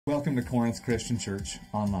Welcome to Corinth Christian Church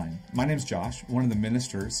Online. My name's Josh, one of the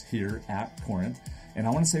ministers here at Corinth, and I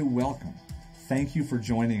want to say welcome. Thank you for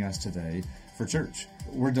joining us today for church.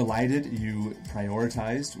 We're delighted you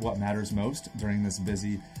prioritized what matters most during this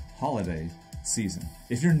busy holiday season.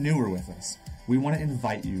 If you're newer with us, we want to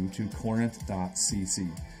invite you to corinth.cc.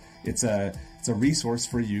 It's a resource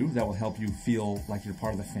for you that will help you feel like you're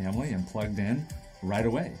part of the family and plugged in right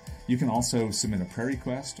away. You can also submit a prayer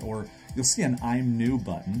request, or you'll see an I'm New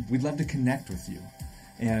button. We'd love to connect with you.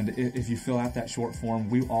 And if you fill out that short form,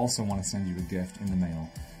 we also want to send you a gift in the mail.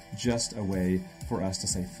 Just a way for us to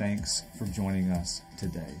say thanks for joining us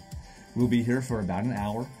today. We'll be here for about an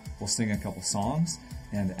hour. We'll sing a couple songs,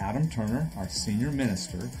 and Adam Turner, our senior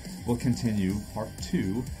minister, will continue part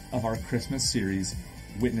 2 of our Christmas series,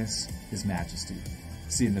 Witness His Majesty.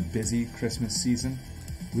 See, in the busy Christmas season,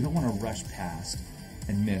 we don't want to rush past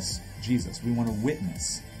and miss Jesus. We want to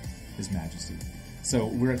witness His Majesty. So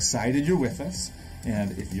we're excited you're with us,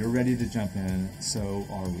 and if you're ready to jump in, so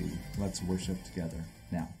are we. Let's worship together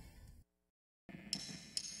now.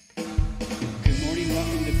 Good morning,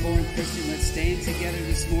 welcome to Corinth Christian. Let's stand together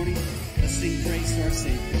this morning. Let's sing praise to our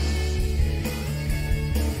Savior.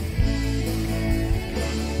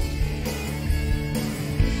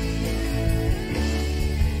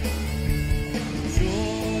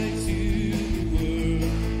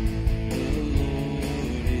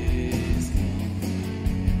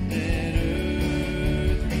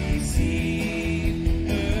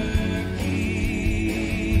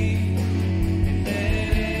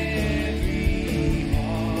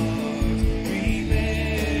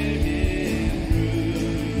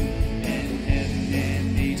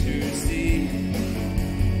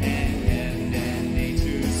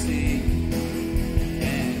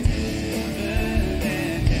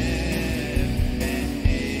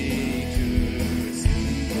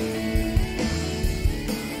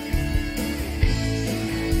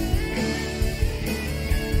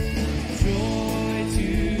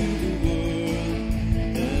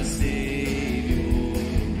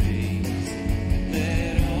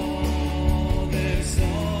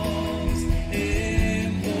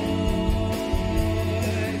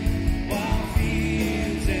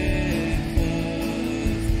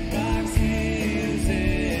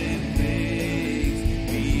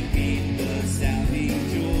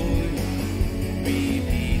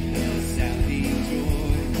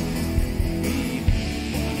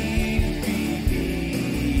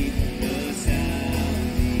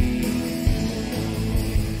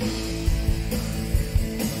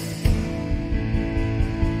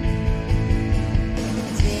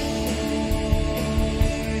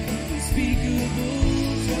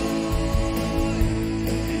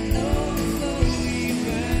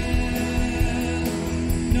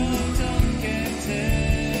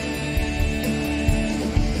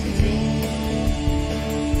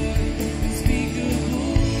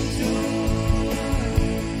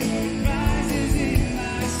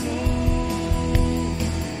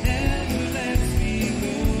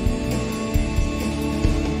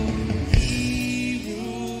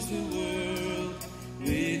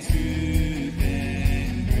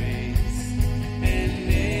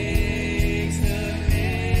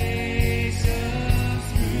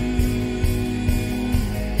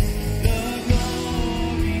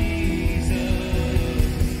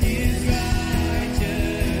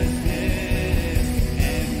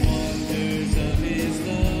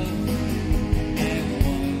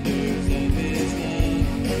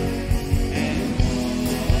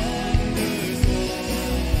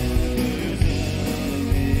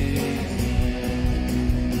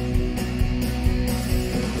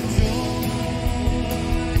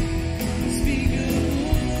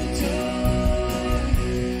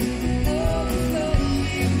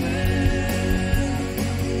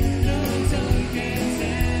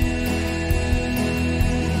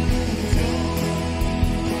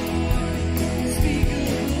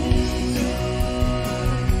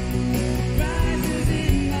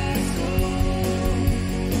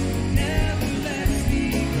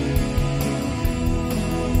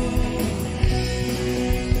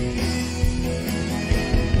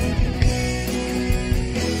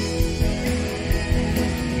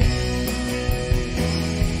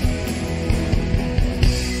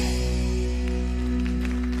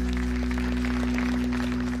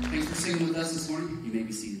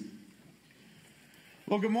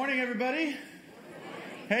 Well, good morning, everybody.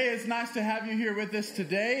 Hey, it's nice to have you here with us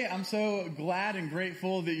today. I'm so glad and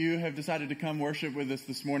grateful that you have decided to come worship with us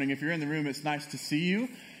this morning. If you're in the room, it's nice to see you.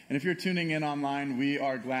 And if you're tuning in online, we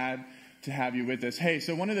are glad to have you with us. Hey,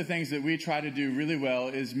 so one of the things that we try to do really well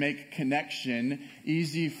is make connection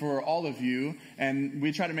easy for all of you, and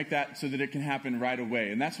we try to make that so that it can happen right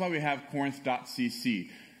away. And that's why we have Corinth.cc.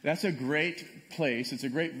 That's a great place. It's a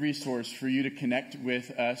great resource for you to connect with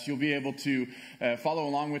us. You'll be able to follow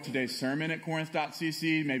along with today's sermon at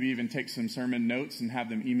Corinth.cc, maybe even take some sermon notes and have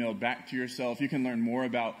them emailed back to yourself. You can learn more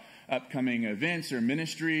about upcoming events or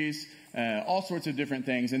ministries, all sorts of different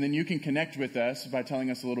things. And then you can connect with us by telling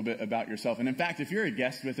us a little bit about yourself. And in fact, if you're a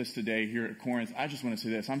guest with us today here at Corinth, I just want to say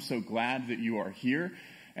this. I'm so glad that you are here.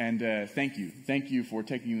 And thank you. Thank you for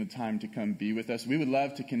taking the time to come be with us. We would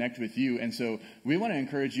love to connect with you. And so we want to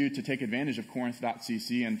encourage you to take advantage of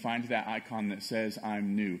Corinth.cc and find that icon that says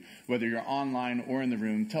I'm new. Whether you're online or in the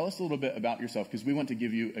room, tell us a little bit about yourself, because we want to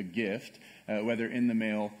give you a gift, whether in the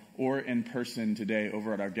mail or in person today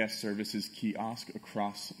over at our guest services kiosk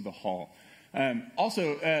across the hall.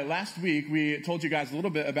 Also, last week we told you guys a little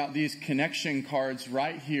bit about these connection cards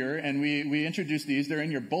right here, and we introduced these. They're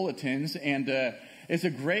in your bulletins, and it's a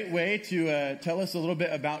great way to tell us a little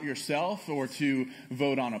bit about yourself, or to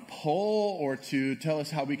vote on a poll, or to tell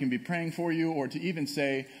us how we can be praying for you, or to even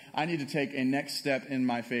say, I need to take a next step in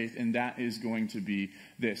my faith, and that is going to be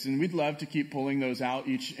this. And we'd love to keep pulling those out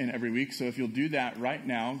each and every week. So if you'll do that right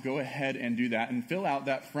now, go ahead and do that and fill out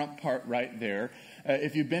that front part right there.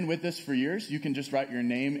 If you've been with us for years, you can just write your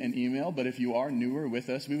name and email. But if you are newer with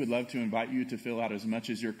us, we would love to invite you to fill out as much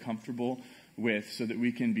as you're comfortable with, so that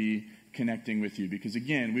we can be connecting with you. Because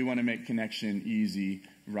again, we want to make connection easy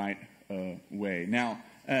right away. Now,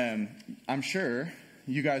 I'm sure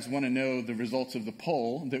you guys want to know the results of the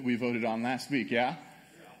poll that we voted on last week, yeah?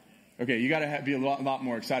 Okay, you got to be a lot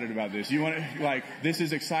more excited about this. You want to, this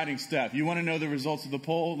is exciting stuff. You want to know the results of the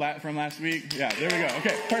poll from last week? Yeah, there we go.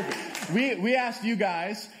 Okay, perfect. We asked you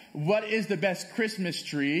guys, what is the best Christmas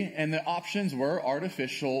tree? And the options were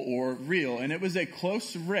artificial or real. And it was a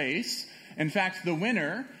close race. In fact, the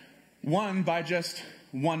winner won by just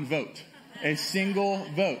one vote. A single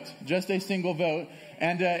vote. Just a single vote.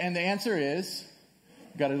 And the answer is,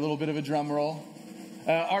 got a little bit of a drum roll,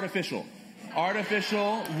 artificial.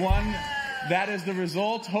 Artificial won. That is the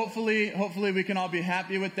result. Hopefully we can all be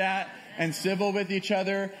happy with that and civil with each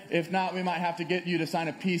other. If not, we might have to get you to sign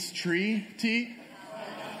a peace treaty.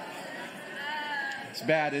 It's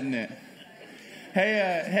bad, isn't it?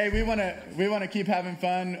 Hey, we want to keep having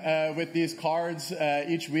fun with these cards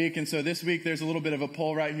each week, and so this week there's a little bit of a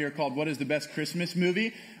poll right here called "What is the best Christmas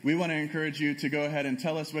movie?" We want to encourage you to go ahead and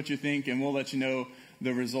tell us what you think, and we'll let you know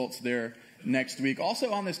the results there next week.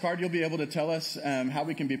 Also on this card, you'll be able to tell us how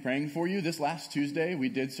we can be praying for you. This last Tuesday, we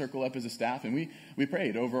did circle up as a staff, and we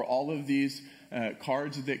prayed over all of these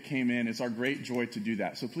cards that came in. It's our great joy to do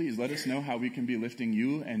that. So please let us know how we can be lifting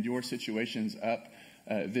you and your situations up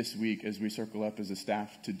this week as we circle up as a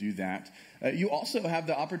staff to do that. You also have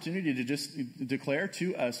the opportunity to just declare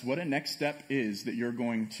to us what a next step is that you're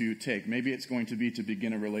going to take. Maybe it's going to be to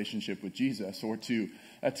begin a relationship with Jesus, or to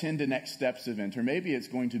attend a Next Steps event, or maybe it's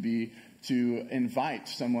going to be to invite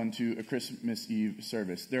someone to a Christmas Eve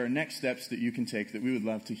service. There are next steps that you can take that we would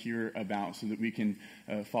love to hear about, so that we can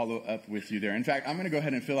follow up with you there. In fact, I'm going to go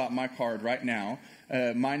ahead and fill out my card right now.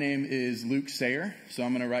 My name is Luke Sayer, so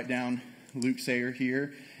I'm going to write down Luke Sayer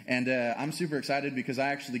here. And I'm super excited because I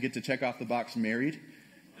actually get to check off the box married.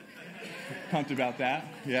 Pumped about that,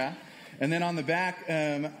 yeah. And then on the back,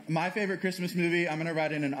 my favorite Christmas movie, I'm going to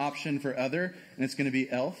write in an option for other, and it's going to be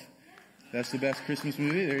Elf. That's the best Christmas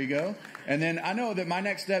movie. There you go. And then I know that my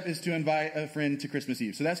next step is to invite a friend to Christmas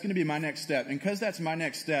Eve. So that's going to be my next step. And because that's my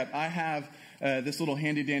next step, I have this little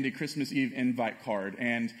handy-dandy Christmas Eve invite card.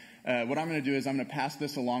 And what I'm going to do is I'm going to pass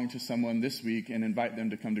this along to someone this week and invite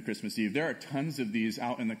them to come to Christmas Eve. There are tons of these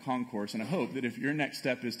out in the concourse, and I hope that if your next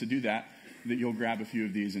step is to do that, that you'll grab a few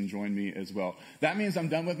of these and join me as well. That means I'm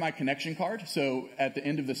done with my connection card. So at the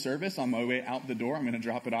end of the service, on my way out the door, I'm going to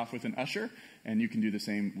drop it off with an usher, and you can do the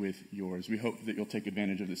same with yours. We hope that you'll take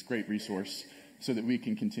advantage of this great resource so that we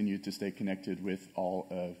can continue to stay connected with all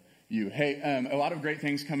of you. Hey, a lot of great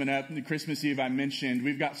things coming up. The Christmas Eve I mentioned,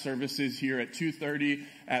 we've got services here at 2:30,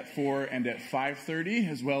 at 4, and at 5:30,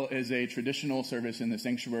 as well as a traditional service in the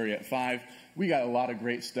sanctuary at 5. We got a lot of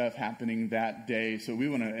great stuff happening that day, so we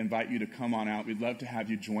want to invite you to come on out. We'd love to have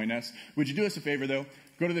you join us. Would you do us a favor, though?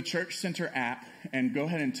 Go to the Church Center app and go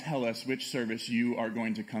ahead and tell us which service you are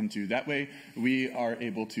going to come to. That way, we are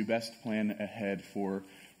able to best plan ahead for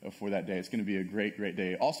that day. It's going to be a great, great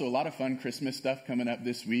day. Also, a lot of fun Christmas stuff coming up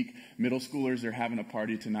this week. Middle schoolers are having a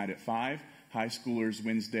party tonight at 5. high schoolers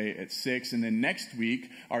Wednesday at 6. And then next week,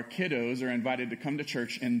 our kiddos are invited to come to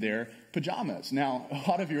church in their pajamas. Now, a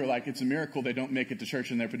lot of you are like, it's a miracle they don't make it to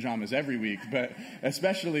church in their pajamas every week, but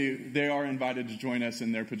especially they are invited to join us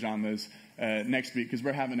in their pajamas next week because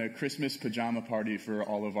we're having a Christmas pajama party for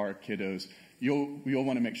all of our kiddos. You'll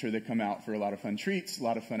want to make sure they come out for a lot of fun treats, a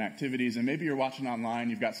lot of fun activities, and maybe you're watching online,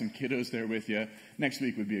 you've got some kiddos there with you. Next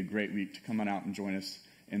week would be a great week to come on out and join us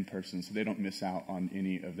in person so they don't miss out on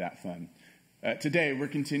any of that fun. Today, we're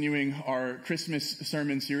continuing our Christmas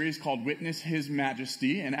sermon series called Witness His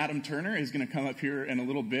Majesty, and Adam Turner is going to come up here in a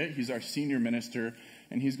little bit. He's our senior minister,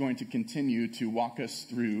 and he's going to continue to walk us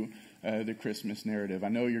through the Christmas narrative. I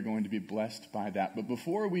know you're going to be blessed by that, but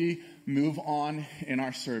before we move on in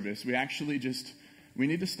our service, we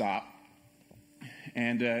need to stop,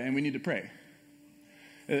 and we need to pray.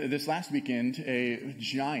 This last weekend, a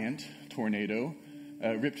giant tornado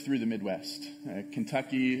ripped through the Midwest.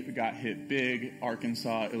 Kentucky got hit big,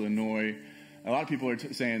 Arkansas, Illinois. A lot of people are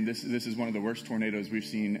saying this is one of the worst tornadoes we've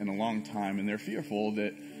seen in a long time, and they're fearful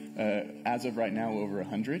that as of right now, over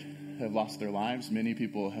 100 have lost their lives. Many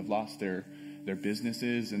people have lost their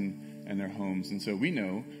businesses and their homes. And so we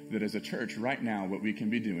know that as a church right now, what we can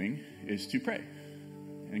be doing is to pray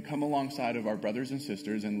and come alongside of our brothers and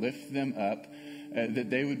sisters and lift them up, that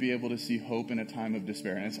they would be able to see hope in a time of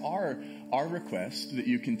despair. And it's our request that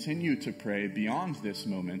you continue to pray beyond this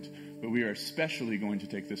moment, but we are especially going to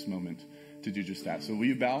take this moment to do just that. So will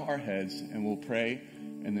you bow our heads and we'll pray,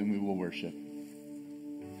 and then we will worship.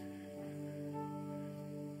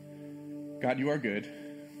 God, you are good.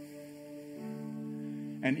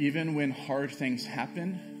 And even when hard things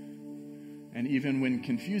happen, and even when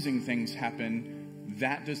confusing things happen,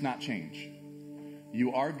 that does not change.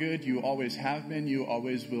 You are good, you always have been, you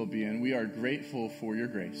always will be, and we are grateful for your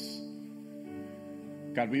grace.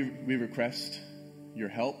 God, we request your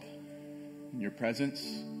help, your presence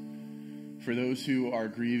for those who are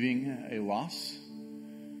grieving a loss.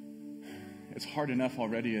 It's hard enough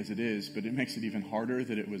already as it is, but it makes it even harder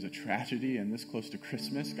that it was a tragedy and this close to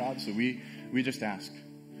Christmas, God. So we just ask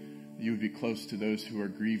that you would be close to those who are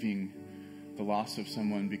grieving the loss of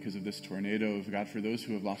someone because of this tornado. God, for those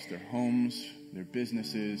who have lost their homes, their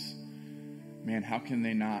businesses, man, how can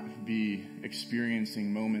they not be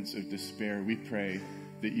experiencing moments of despair? We pray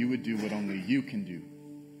that you would do what only you can do,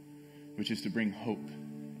 which is to bring hope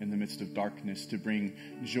in the midst of darkness, to bring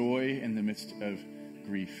joy in the midst of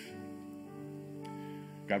grief.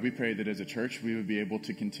 God, we pray that as a church, we would be able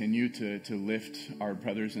to continue to lift our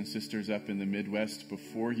brothers and sisters up in the Midwest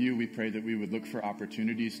before you. We pray that we would look for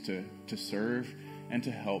opportunities to serve and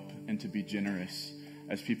to help and to be generous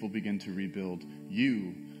as people begin to rebuild.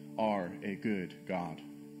 You are a good God,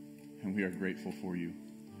 and we are grateful for you.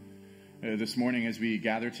 This morning, as we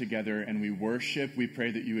gather together and we worship, we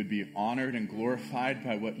pray that you would be honored and glorified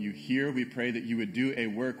by what you hear. We pray that you would do a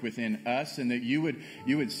work within us, and that you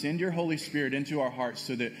would send your Holy Spirit into our hearts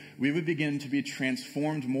so that we would begin to be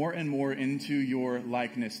transformed more and more into your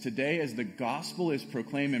likeness. Today, as the gospel is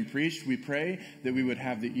proclaimed and preached, we pray that we would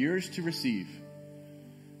have the ears to receive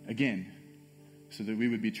again, so that we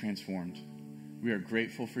would be transformed. We are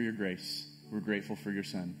grateful for your grace. We're grateful for your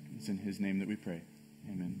Son. It's in his name that we pray.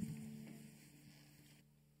 Amen.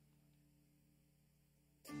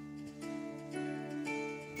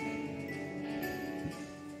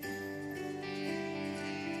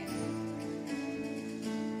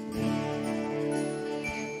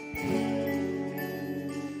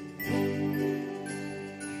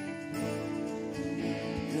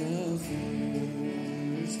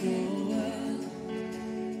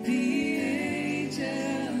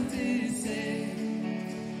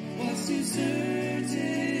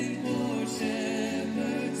 Certain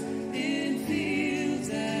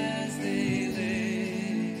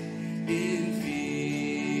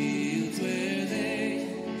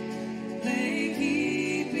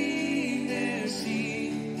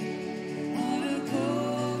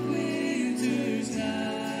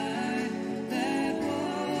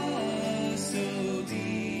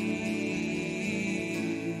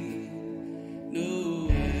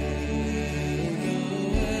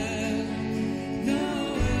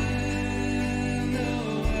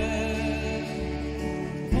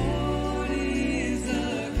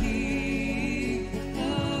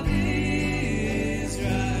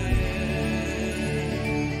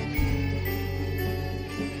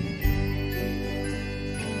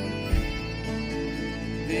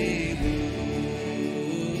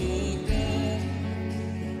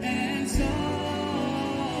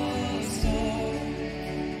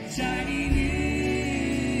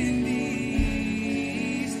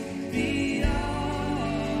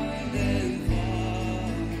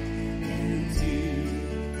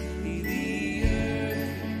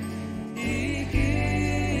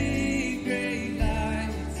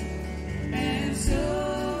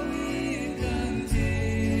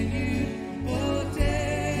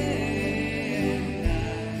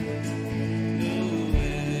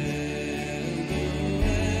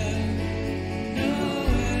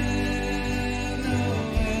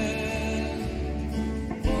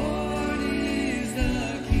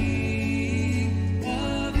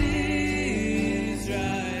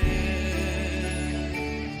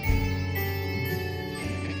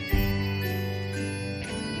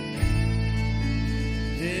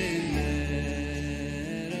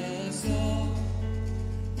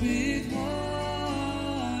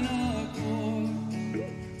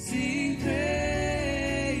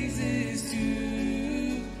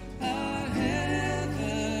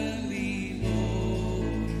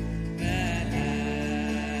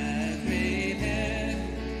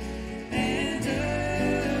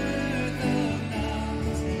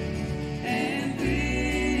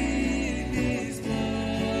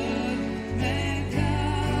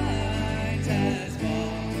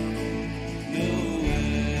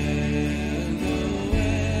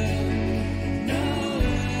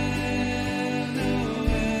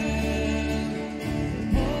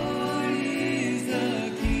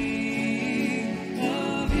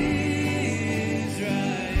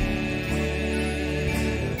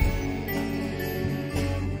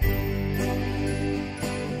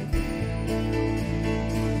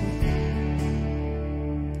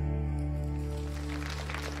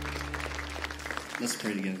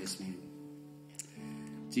pray together this morning.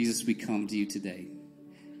 Jesus, we come to you today,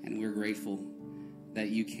 and we're grateful that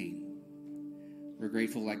you came. We're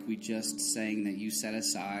grateful, like we just sang, that you set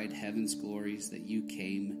aside heaven's glories, that you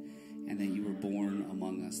came and that you were born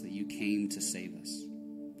among us, that you came to save us.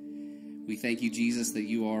 We thank you, Jesus, that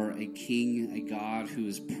you are a King, a God who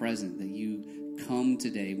is present, that you come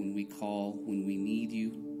today when we call, when we need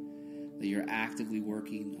you, that you're actively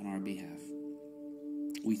working on our behalf.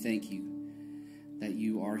 We thank you that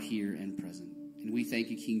you are here and present. And we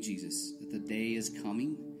thank you, King Jesus, that the day is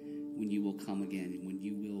coming when you will come again and when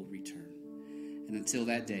you will return. And until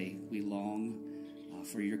that day, we long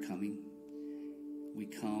for your coming. We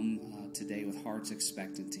come today with hearts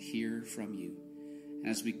expectant to hear from you.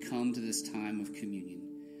 And as we come to this time of communion,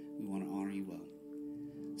 we want to honor you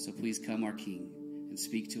well. So please come, our King, and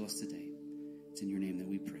speak to us today. It's in your name that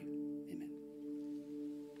we pray.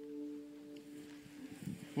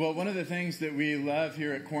 Well, one of the things that we love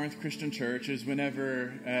here at Corinth Christian Church is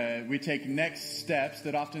whenever we take next steps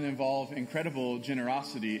that often involve incredible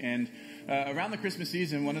generosity. And around the Christmas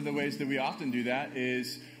season, one of the ways that we often do that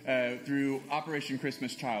is through Operation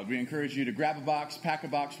Christmas Child. We encourage you to grab a box, pack a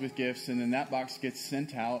box with gifts, and then that box gets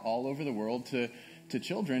sent out all over the world to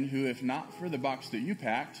children who, if not for the box that you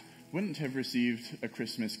packed, wouldn't have received a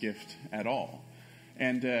Christmas gift at all.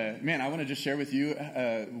 And man, I want to just share with you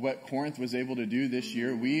what Corinth was able to do this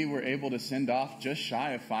year. We were able to send off just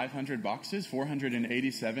shy of 500 boxes.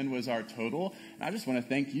 487 was our total. And I just want to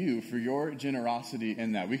thank you for your generosity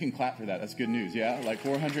in that. We can clap for that. That's good news. Yeah, like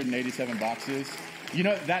 487 boxes. You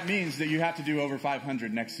know, that means that you have to do over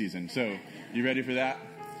 500 next season. So you ready for that?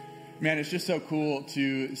 Man, it's just so cool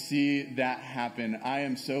to see that happen. I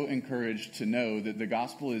am so encouraged to know that the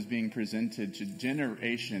gospel is being presented to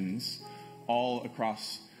generations all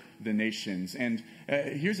across the nations. And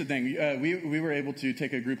here's the thing. We were able to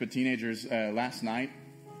take a group of teenagers last night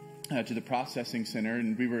to the processing center,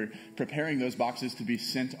 and we were preparing those boxes to be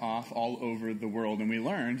sent off all over the world. And we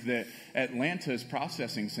learned that Atlanta's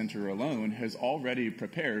processing center alone has already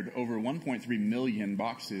prepared over 1.3 million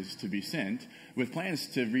boxes to be sent, with plans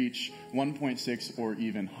to reach 1.6 or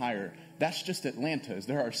even higher. That's just Atlanta's.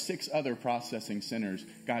 There are 6 other processing centers.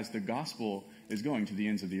 Guys, the gospel is going to the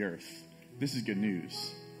ends of the earth. This is good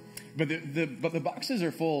news. But the boxes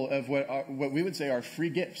are full of what we would say are free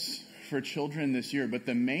gifts for children this year. But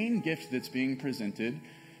the main gift that's being presented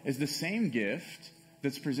is the same gift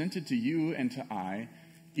that's presented to you and to I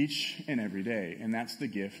each and every day. And that's the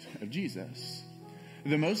gift of Jesus.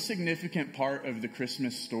 The most significant part of the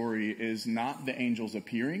Christmas story is not the angels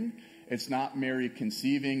appearing. It's not Mary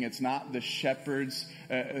conceiving. It's not the shepherds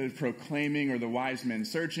proclaiming or the wise men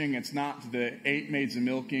searching. It's not the 8 maids a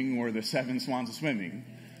milking or the 7 swans a swimming.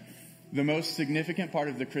 The most significant part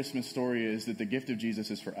of the Christmas story is that the gift of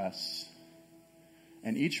Jesus is for us.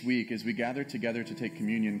 And each week as we gather together to take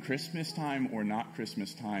communion, Christmas time or not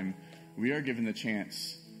Christmas time, we are given the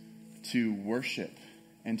chance to worship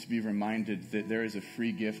and to be reminded that there is a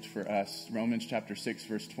free gift for us. Romans chapter 6,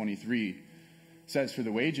 verse 23 says, "For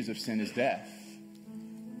the wages of sin is death,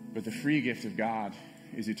 but the free gift of God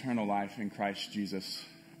is eternal life in Christ Jesus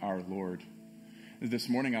our Lord." This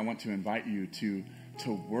morning I want to invite you to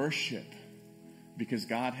worship, because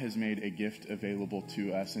God has made a gift available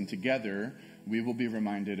to us, and together we will be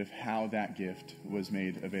reminded of how that gift was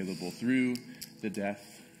made available through the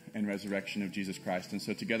death and resurrection of Jesus Christ. And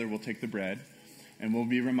so together we'll take the bread and we'll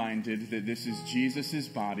be reminded that this is Jesus'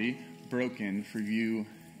 body broken for you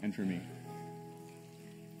and for me.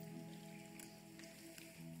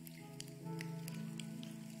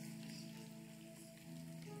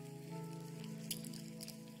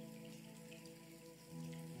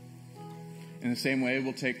 In the same way,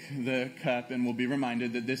 we'll take the cup and we'll be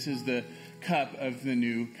reminded that this is the cup of the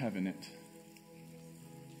new covenant.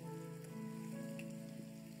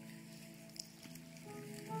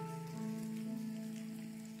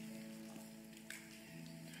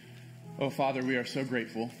 Oh, Father, we are so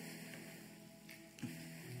grateful.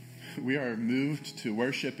 We are moved to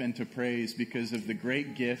worship and to praise because of the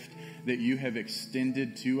great gift that you have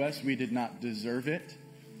extended to us. We did not deserve it,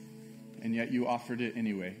 and yet you offered it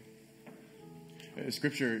anyway.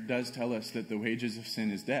 Scripture does tell us that the wages of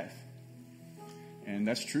sin is death. And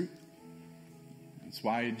that's true. That's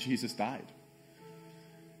why Jesus died.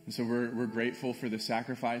 And so we're grateful for the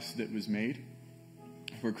sacrifice that was made.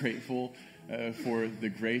 We're grateful for the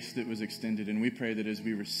grace that was extended. And we pray that as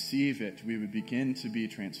we receive it, we would begin to be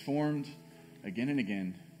transformed again and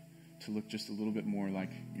again to look just a little bit more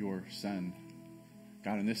like your Son.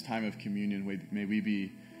 God, in this time of communion, may we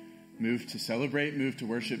be moved to celebrate, moved to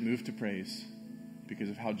worship, moved to praise, because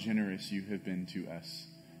of how generous you have been to us.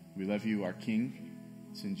 We love you, our King.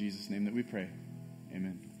 It's in Jesus' name that we pray.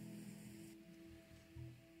 Amen.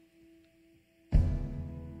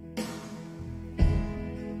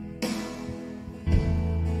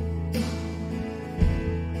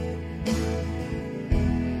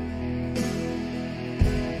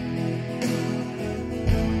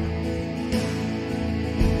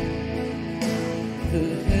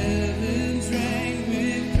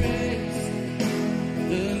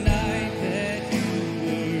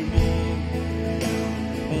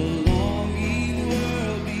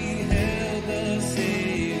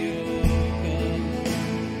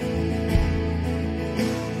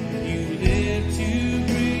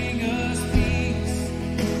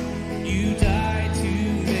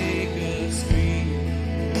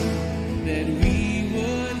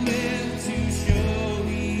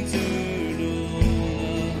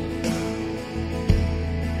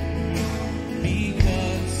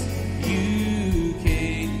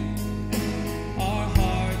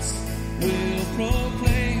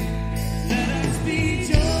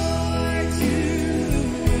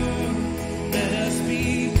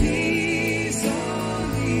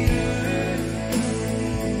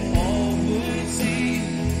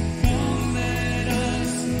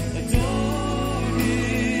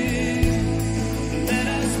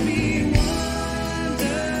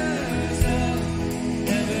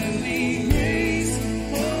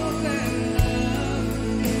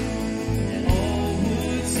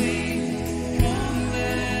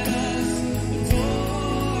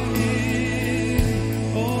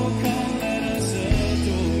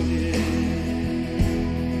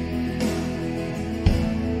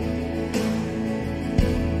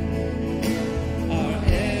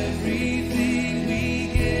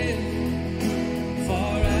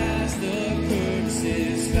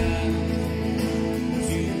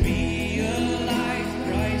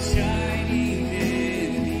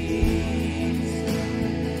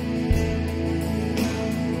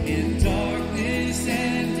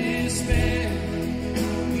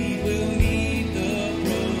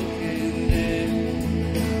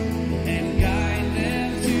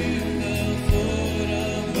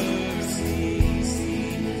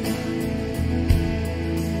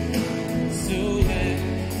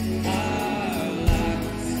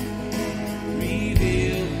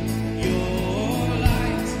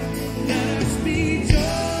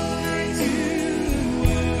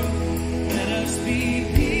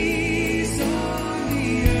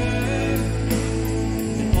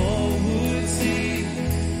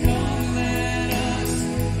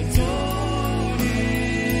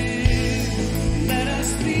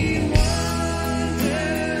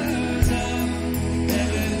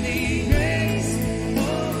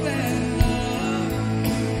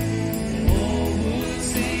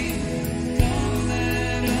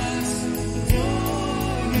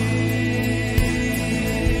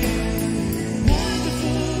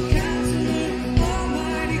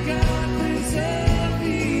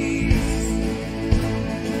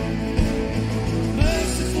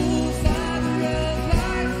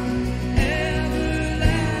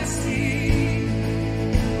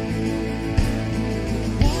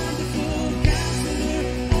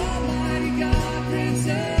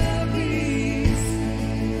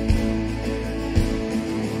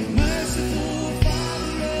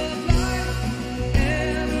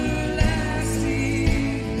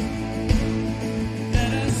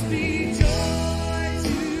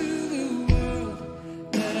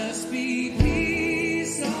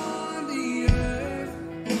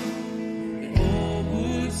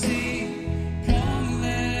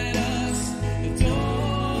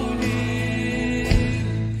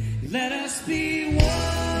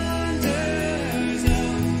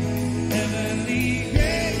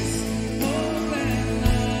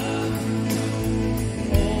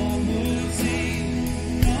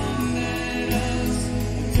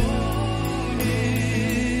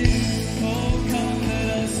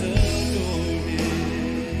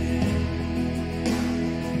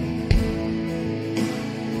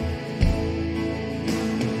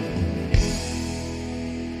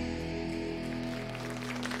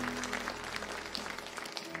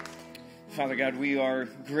 Father God, we are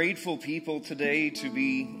grateful people today to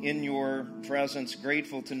be in your presence,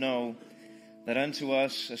 grateful to know that unto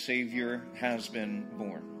us a Savior has been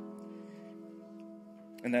born,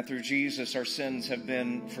 and that through Jesus our sins have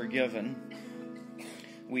been forgiven.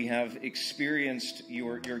 We have experienced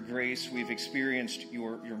your grace, we've experienced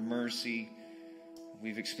your mercy,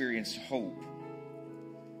 we've experienced hope.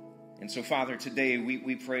 And so, Father, today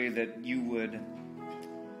we pray that you would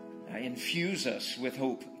infuse us with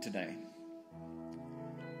hope today.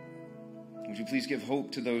 Would you please give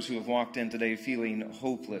hope to those who have walked in today feeling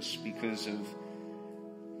hopeless because of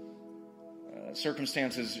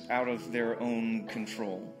circumstances out of their own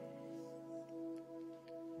control.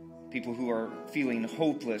 People who are feeling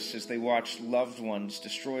hopeless as they watch loved ones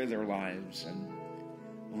destroy their lives and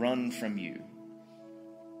run from you.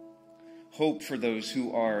 Hope for those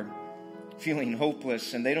who are feeling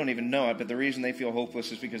hopeless and they don't even know it, but the reason they feel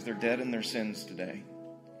hopeless is because they're dead in their sins today.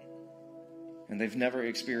 And they've never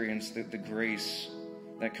experienced the grace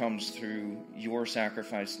that comes through your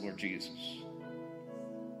sacrifice, Lord Jesus.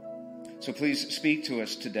 So please speak to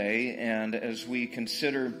us today, and as we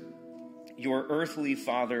consider your earthly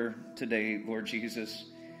Father today, Lord Jesus,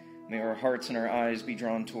 may our hearts and our eyes be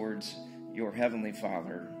drawn towards your heavenly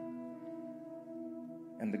Father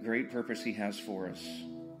and the great purpose he has for us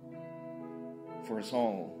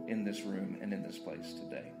all in this room and in this place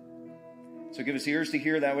today. So give us ears to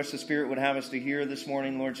hear that which the Spirit would have us to hear this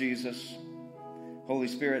morning, Lord Jesus. Holy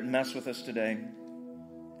Spirit, mess with us today.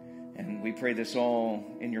 And we pray this all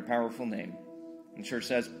in your powerful name. And the church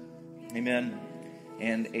says, amen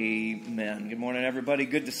and amen. Good morning, everybody.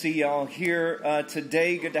 Good to see y'all here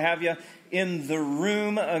today. Good to have you in the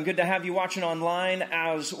room. Good to have you watching online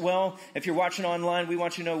as well. If you're watching online, we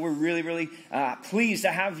want you to know we're really, really pleased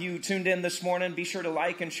to have you tuned in this morning. Be sure to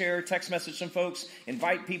like and share, text message some folks,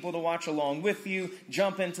 invite people to watch along with you,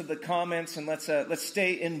 jump into the comments, and let's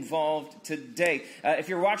stay involved today. If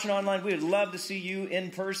you're watching online, we would love to see you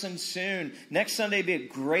in person soon. Next Sunday would be a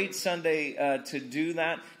great Sunday to do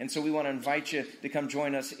that, and so we want to invite you to come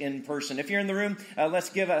join us in person. If you're in the room,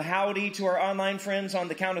 let's give a howdy to our online friends on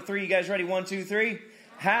the count of 3. You guys ready? 1, 2, 3.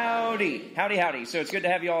 Howdy. Howdy, howdy. So it's good to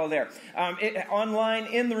have you all there. Online,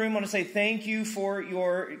 in the room, I want to say thank you for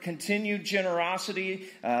your continued generosity.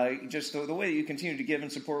 Just the way that you continue to give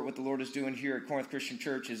and support what the Lord is doing here at Corinth Christian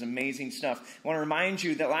Church is amazing stuff. I want to remind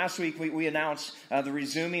you that last week we announced the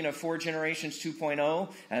resuming of 4 Generations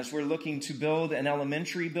 2.0 as we're looking to build an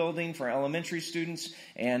elementary building for elementary students.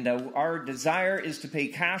 And our desire is to pay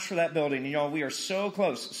cash for that building. You know, we are so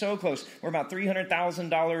close, so close. We're about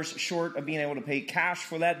 $300,000 short of being able to pay cash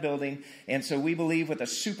for that building. And so we believe with a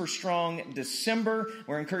super strong December,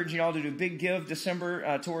 we're encouraging you all to do big give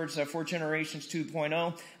December towards 4 Generations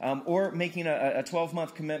 2.0 or making a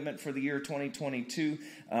 12-month commitment for the year 2022.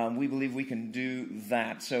 We believe we can do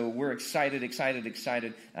that. So we're excited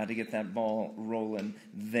to get that ball rolling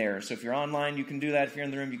there. So if you're online, you can do that. If you're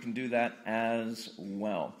in the room, you can do that as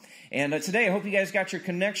well. And today, I hope you guys got your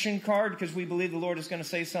connection card because we believe the Lord is going to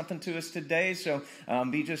say something to us today. So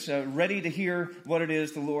be just ready to hear what it is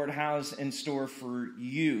the Lord has in store for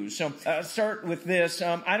you. So start with this.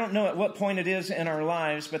 I don't know at what point it is in our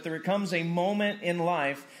lives, but there comes a moment in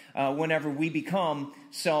life whenever we become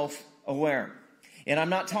self-aware. And I'm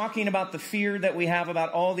not talking about the fear that we have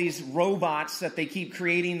about all these robots that they keep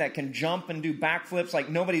creating that can jump and do backflips like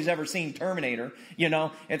nobody's ever seen Terminator, you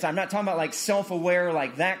know. I'm not talking about like self-aware,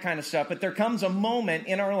 like that kind of stuff. But there comes a moment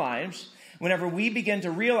in our lives whenever we begin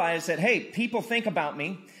to realize that, hey, people think about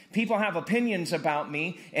me. People have opinions about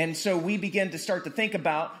me. And so we begin to start to think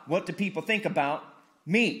about, what do people think about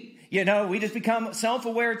me? You know, we just become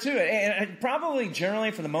self-aware to it. And probably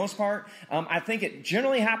generally, for the most part, I think it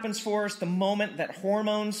generally happens for us the moment that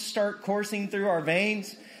hormones start coursing through our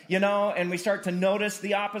veins. You know, and we start to notice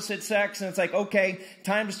the opposite sex, and it's like, okay,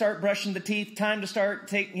 time to start brushing the teeth, time to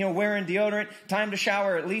start wearing deodorant, time to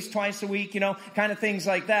shower at least twice a week, you know, kind of things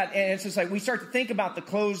like that. And it's just like we start to think about the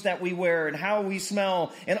clothes that we wear and how we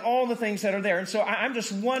smell and all the things that are there. And so I'm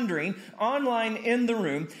just wondering, online in the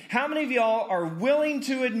room, how many of y'all are willing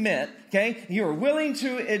to admit, okay, you are willing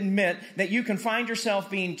to admit that you can find yourself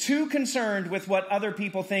being too concerned with what other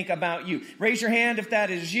people think about you? Raise your hand if that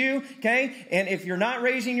is you, okay? And if you're not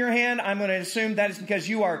raising your hand, I'm going to assume that is because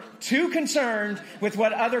you are too concerned with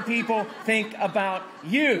what other people think about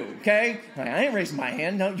you, okay? I ain't raising my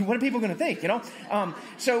hand. No, what are people going to think, you know?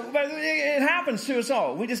 So it happens to us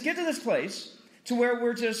all. We just get to this place to where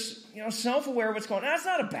we're just, self-aware of what's going on. That's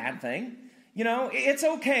not a bad thing. You know, it's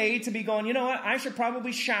okay to be going, you know what, I should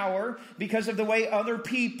probably shower because of the way other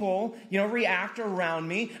people, react around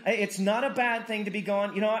me. It's not a bad thing to be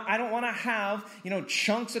going, you know what, I don't want to have,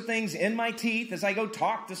 chunks of things in my teeth as I go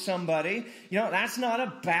talk to somebody. That's not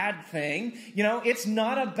a bad thing. It's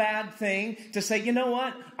not a bad thing to say, you know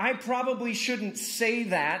what, I probably shouldn't say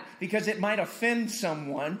that because it might offend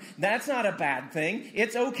someone. That's not a bad thing.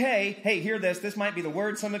 It's okay. Hey, hear this. This might be the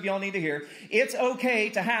word some of y'all need to hear. It's okay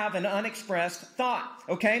to have an unexpressed thought,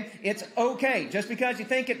 okay? It's okay. Just because you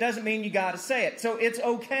think it doesn't mean you got to say it. So it's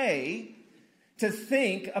okay to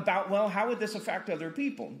think about, well, how would this affect other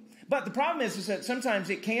people? But the problem is that sometimes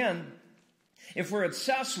it can, if we're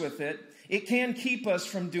obsessed with it, it can keep us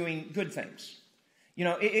from doing good things. You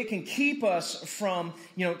know, it can keep us from,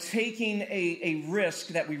 taking a risk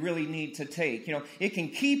that we really need to take. You know, it can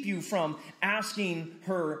keep you from asking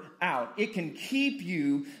her out. It can keep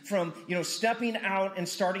you from, stepping out and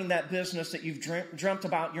starting that business that you've dreamt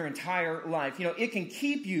about your entire life. You know, it can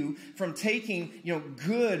keep you from taking,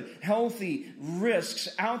 good, healthy risks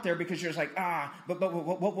out there because you're just like, but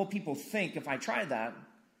what will people think if I try that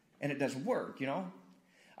and it doesn't work,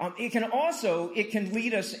 It can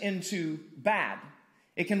lead us into bad.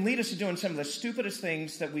 It can lead us to doing some of the stupidest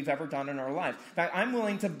things that we've ever done in our life. In fact, I'm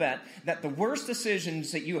willing to bet that the worst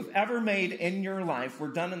decisions that you have ever made in your life were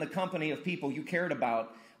done in the company of people you cared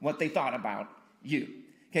about what they thought about you.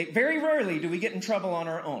 Okay, very rarely do we get in trouble on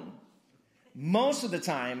our own. Most of the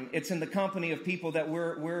time, it's in the company of people that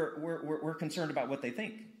we're concerned about what they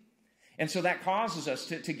think. And so that causes us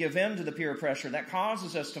to give in to the peer pressure. That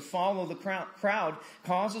causes us to follow the crowd,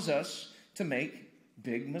 causes us to make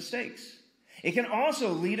big mistakes. It can also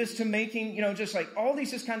lead us to making, just like all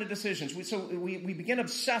these kind of decisions. We begin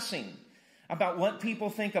obsessing about what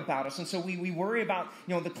people think about us. And so we worry about,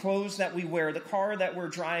 the clothes that we wear, the car that we're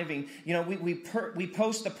driving. We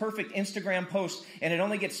post the perfect Instagram post and it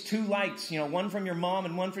only gets 2 likes, one from your mom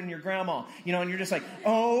and one from your grandma, and you're just like,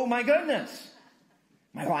 oh my goodness,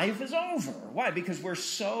 my life is over. Why? Because we're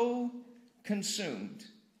so consumed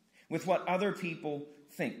with what other people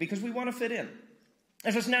think because we want to fit in.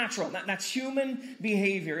 It's just natural. That's human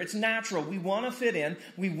behavior. It's natural. We want to fit in.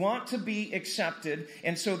 We want to be accepted.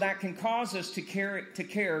 And so that can cause us to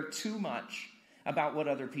care too much about what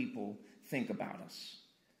other people think about us.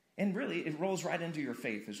 And really, it rolls right into your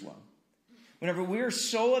faith as well. Whenever we're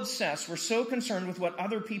so obsessed, we're so concerned with what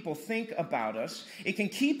other people think about us, it can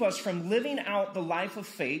keep us from living out the life of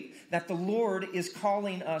faith that the Lord is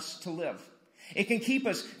calling us to live. It can keep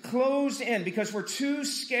us closed in because we're too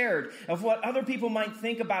scared of what other people might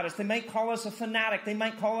think about us. They might call us a fanatic. They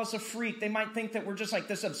might call us a freak. They might think that we're just like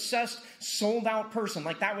this obsessed, sold out person.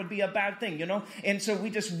 Like that would be a bad thing, And so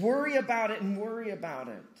we just worry about it and worry about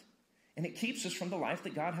it. And it keeps us from the life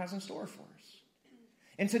that God has in store for us.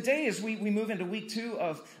 And today, as we move into week 2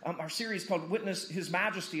 of our series called Witness His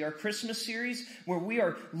Majesty, our Christmas series, where we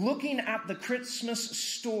are looking at the Christmas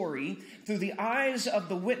story through the eyes of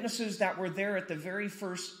the witnesses that were there at the very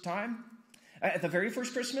first time, at the very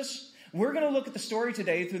first Christmas, we're going to look at the story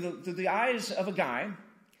today through the eyes of a guy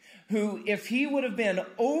who, if he would have been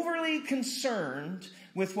overly concerned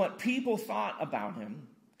with what people thought about him,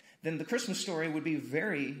 then the Christmas story would be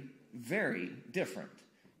very, very different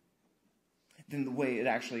than the way it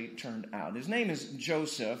actually turned out. His name is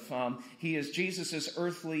Joseph. He is Jesus'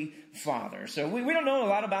 earthly father. So we don't know a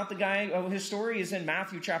lot about the guy. His story is in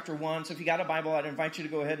Matthew chapter 1. So if you got a Bible, I'd invite you to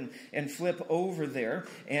go ahead and flip over there.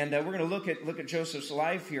 And we're going to look at Joseph's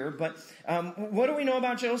life here. But what do we know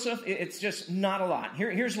about Joseph? It's just not a lot.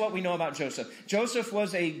 Here's what we know about Joseph. Joseph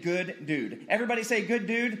was a good dude. Everybody say good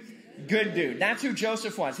dude. Good dude. That's who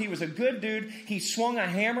Joseph was. He was a good dude. He swung a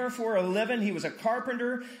hammer for a living. He was a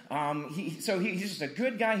carpenter. He's just a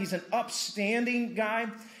good guy. He's an upstanding guy.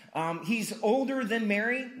 He's older than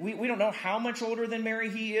Mary. We don't know how much older than Mary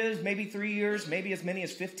he is. Maybe 3 years, maybe as many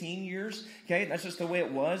as 15 years. Okay, that's just the way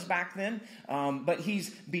it was back then. But he's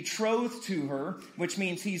betrothed to her, which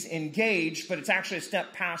means he's engaged, but it's actually a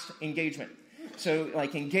step past engagement. So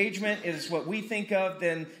like engagement is what we think of,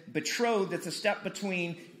 then betrothed, it's a step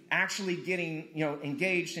between actually getting,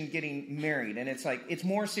 engaged and getting married. And it's like, it's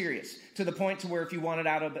more serious to the point to where if you wanted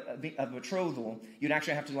out of a betrothal, you'd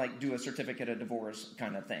actually have to do a certificate of divorce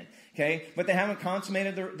kind of thing. Okay. But they haven't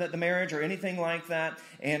consummated the marriage or anything like that.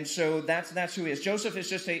 And so that's who he is. Joseph is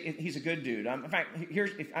he's a good dude. In fact,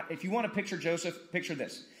 if you want to picture Joseph, picture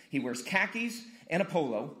this. He wears khakis and a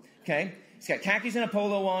polo. Okay. He's got khakis and a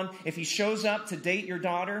polo on. If he shows up to date your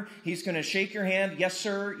daughter, he's going to shake your hand. Yes,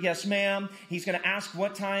 sir. Yes, ma'am. He's going to ask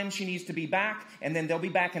what time she needs to be back. And then they'll be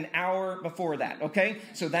back an hour before that. Okay.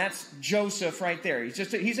 So that's Joseph right there.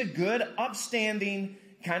 He's a good, upstanding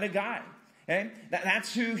kind of guy. Okay.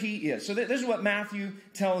 That's who he is. So this is what Matthew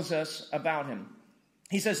tells us about him.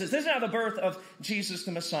 He says, this is how the birth of Jesus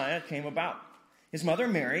the Messiah came about. His mother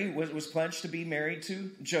Mary was pledged to be married to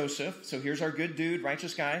Joseph. So here's our good dude,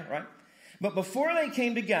 righteous guy, right? But before they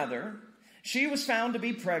came together, she was found to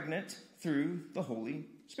be pregnant through the Holy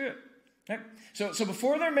Spirit. Okay? So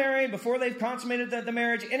before they're married, before they've consummated the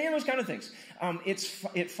marriage, any of those kind of things,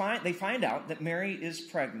 they find out that Mary is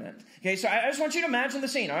pregnant. Okay, so I just want you to imagine the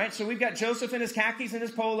scene, all right? So we've got Joseph in his khakis and his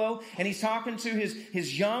polo, and he's talking to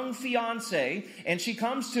his young fiancée, and she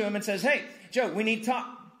comes to him and says, hey, Joe, we need to talk.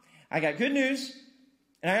 I got good news,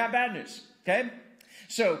 and I got bad news, okay?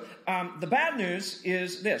 So the bad news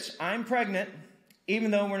is this. I'm pregnant,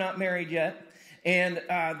 even though we're not married yet. And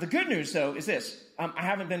the good news, though, is this. I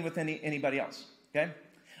haven't been with anybody else, okay?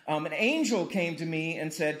 An angel came to me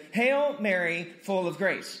and said, Hail Mary, full of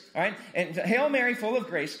grace. All right? And Hail Mary, full of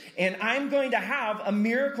grace. And I'm going to have a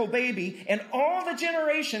miracle baby. And all the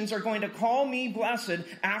generations are going to call me blessed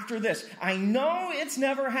after this. I know it's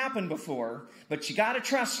never happened before, but you got to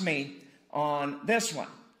trust me on this one.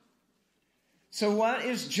 So what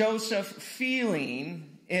is Joseph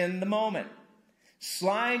feeling in the moment?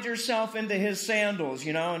 Slide yourself into his sandals,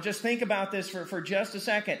 and just think about this for just a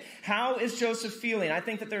second. How is Joseph feeling? I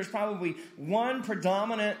think that there's probably one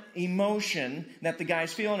predominant emotion that the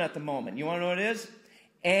guy's feeling at the moment. You want to know what it is?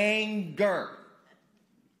 Anger.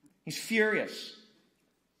 He's furious.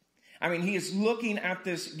 I mean, he is looking at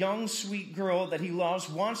this young, sweet girl that he loves,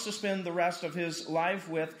 wants to spend the rest of his life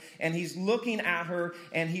with, and he's looking at her,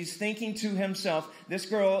 and he's thinking to himself, this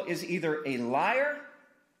girl is either a liar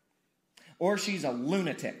or she's a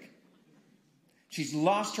lunatic. She's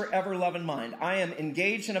lost her ever-loving mind. I am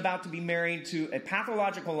engaged and about to be married to a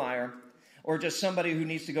pathological liar or just somebody who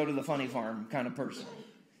needs to go to the funny farm kind of person.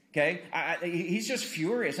 Okay? He's just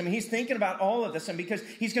furious. I mean, he's thinking about all of this, and because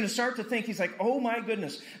he's going to start to think, he's like, oh my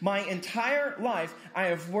goodness, my entire life I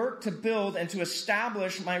have worked to build and to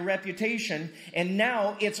establish my reputation, and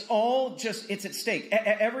now it's at stake.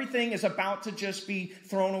 Everything is about to just be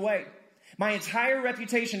thrown away. My entire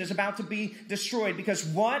reputation is about to be destroyed because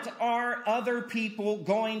what are other people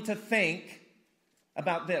going to think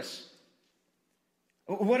about this?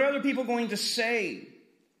 What are other people going to say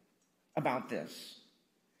about this?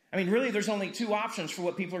 I mean, really, there's only two options for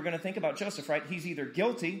what people are going to think about Joseph, right? He's either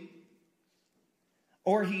guilty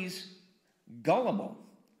or he's gullible.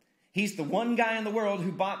 He's the one guy in the world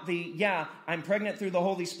who bought the, I'm pregnant through the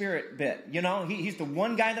Holy Spirit bit. He's the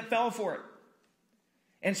one guy that fell for it.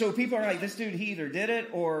 And so people are like, this dude, he either did it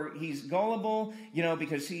or he's gullible,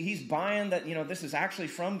 because he's buying that, this is actually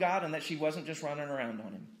from God and that she wasn't just running around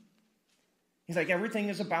on him. He's like, everything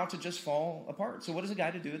is about to just fall apart. So what is a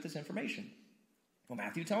guy to do with this information? Well,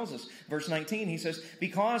 Matthew tells us, verse 19, he says,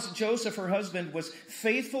 because Joseph, her husband, was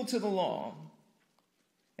faithful to the law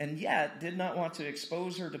and yet did not want to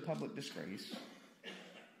expose her to public disgrace,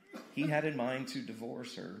 he had in mind to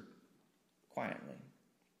divorce her quietly.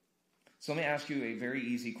 So let me ask you a very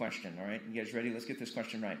easy question, all right? You guys ready? Let's get this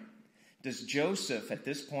question right. Does Joseph, at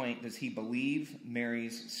this point, does he believe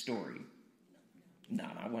Mary's story? No,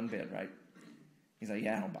 not one bit, right? He's like,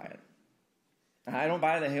 I don't buy it. I don't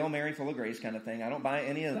buy the Hail Mary full of grace kind of thing. I don't buy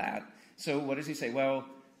any of that. So what does he say? Well,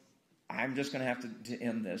 I'm just going to have to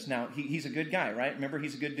end this. Now, he's a good guy, right? Remember,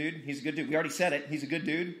 he's a good dude? He's a good dude. We already said it. He's a good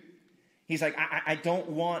dude. He's like, I don't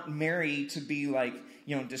want Mary to be like,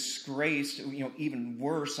 disgraced, even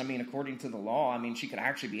worse. I mean, according to the law, she could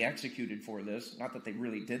actually be executed for this. Not that they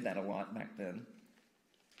really did that a lot back then.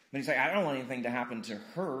 But he's like, I don't want anything to happen to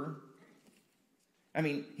her.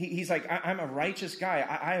 He's like, I'm a righteous guy.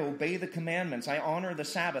 I obey the commandments. I honor the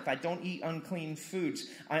Sabbath. I don't eat unclean foods.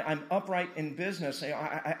 I'm upright in business.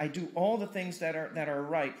 I do all the things that are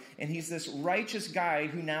right. And he's this righteous guy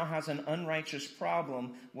who now has an unrighteous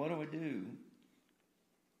problem. What do I do?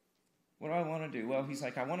 What do I want to do? Well, he's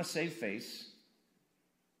like, I want to save face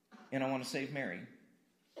and I want to save Mary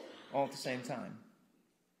all at the same time.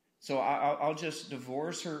 So I'll just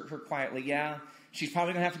divorce her quietly. Yeah, she's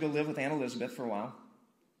probably going to have to go live with Aunt Elizabeth for a while.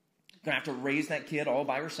 Going to have to raise that kid all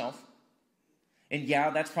by herself. And yeah,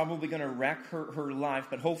 that's probably going to wreck her life,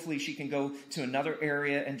 but hopefully she can go to another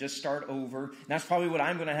area and just start over. And that's probably what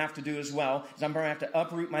I'm going to have to do as well, is I'm going to have to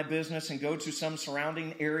uproot my business and go to some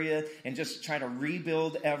surrounding area and just try to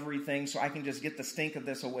rebuild everything so I can just get the stink of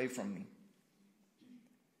this away from me.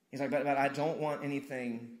 He's like, but I don't want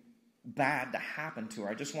anything bad to happen to her.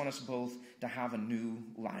 I just want us both to have a new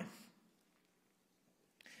life.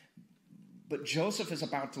 But Joseph is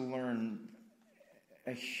about to learn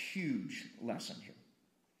a huge lesson here.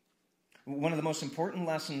 One of the most important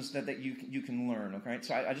lessons that you can learn, okay?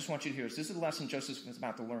 So I just want you to hear this. This is the lesson Joseph is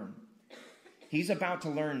about to learn. He's about to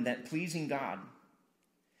learn that pleasing God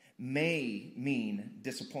may mean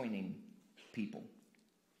disappointing people.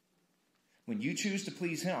 When you choose to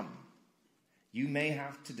please him, you may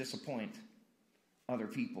have to disappoint other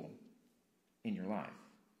people in your life.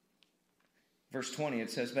 Verse 20, it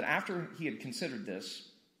says, but after he had considered this,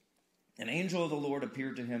 an angel of the Lord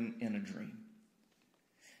appeared to him in a dream.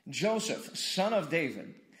 Joseph, son of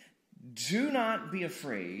David, do not be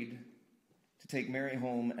afraid to take Mary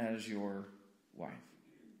home as your wife.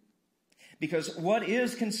 Because what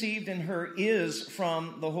is conceived in her is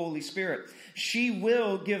from the Holy Spirit. She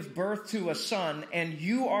will give birth to a son, and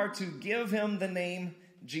you are to give him the name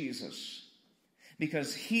Jesus,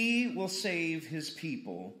 because he will save his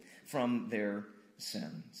people from their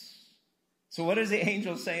sins. So what does the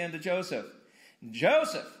angel say unto Joseph?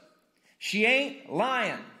 Joseph, she ain't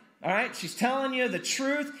lying. All right, she's telling you the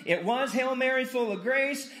truth. It was Hail Mary, full of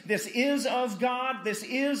grace. This is of God. This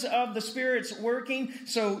is of the Spirit's working.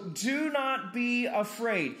 So do not be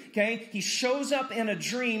afraid. Okay, he shows up in a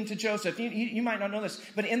dream to Joseph. You might not know this,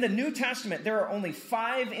 but in the New Testament, there are only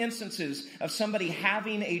 5 instances of somebody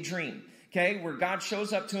having a dream. Okay, where God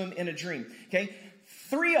shows up to him in a dream. Okay,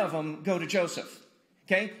 3 of them go to Joseph.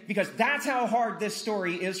 Okay, because that's how hard this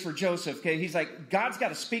story is for Joseph. Okay, he's like, God's got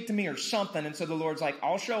to speak to me or something. And so the Lord's like,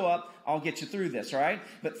 I'll show up. I'll get you through this, all right?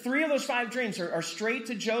 But 3 of those 5 dreams are straight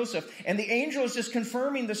to Joseph. And the angel is just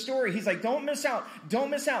confirming the story. He's like, don't miss out. Don't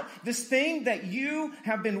miss out. This thing that you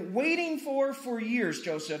have been waiting for years,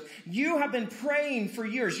 Joseph. You have been praying for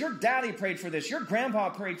years. Your daddy prayed for this. Your grandpa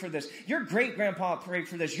prayed for this. Your great-grandpa prayed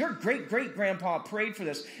for this. Your great-great-grandpa prayed for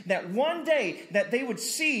this. That one day that they would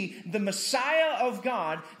see the Messiah of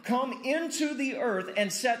God come into the earth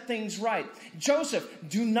and set things right. Joseph,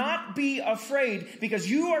 do not be afraid, because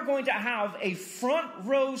you are going to have a front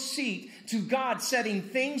row seat to God setting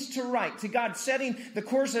things to right, to God setting the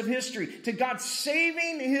course of history, to God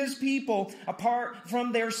saving his people apart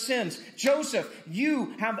from their sins. Joseph,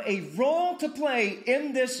 you have a role to play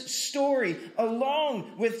in this story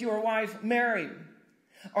along with your wife Mary.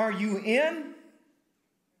 Are you in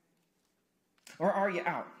or are you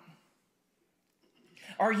out?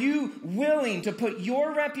 Are you willing to put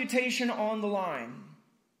your reputation on the line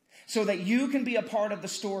so that you can be a part of the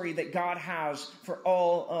story that God has for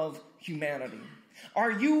all of humanity?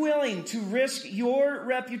 Are you willing to risk your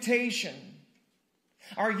reputation?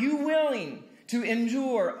 Are you willing to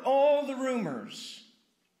endure all the rumors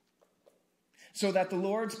so that the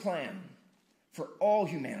Lord's plan for all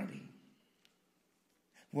humanity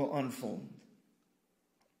will unfold?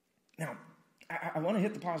 Now, I want to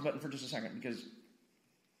hit the pause button for just a second, because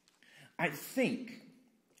I think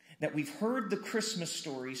that we've heard the Christmas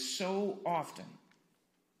story so often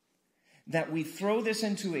that we throw this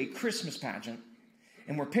into a Christmas pageant,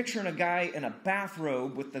 and we're picturing a guy in a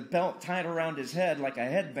bathrobe with the belt tied around his head like a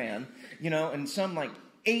headband, and some like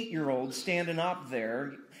 8-year-old standing up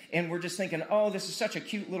there, and we're just thinking, oh, this is such a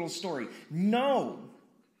cute little story. No,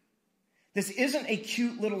 this isn't a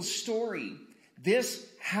cute little story. This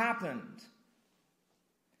happened.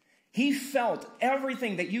 He felt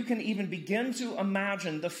everything that you can even begin to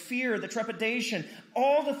imagine. The fear, the trepidation,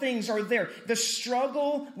 all the things are there. The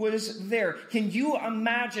struggle was there. Can you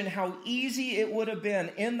imagine how easy it would have been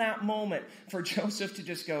in that moment for Joseph to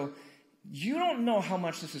just go, you don't know how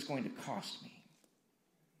much this is going to cost me.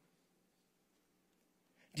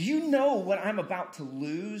 Do you know what I'm about to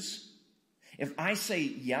lose if I say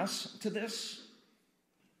yes to this?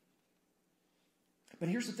 But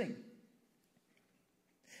here's the thing.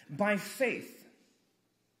 By faith,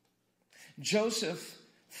 Joseph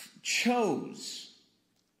chose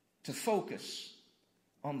to focus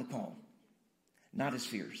on the call, not his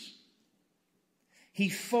fears. He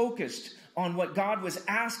focused on what God was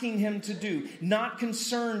asking him to do, not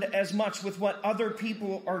concerned as much with what other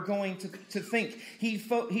people are going to think.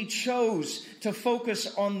 He chose to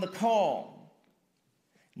focus on the call,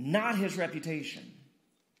 not his reputation.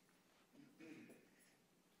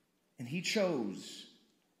 And he chose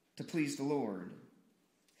to please the Lord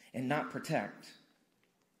and not protect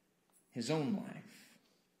his own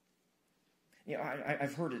life.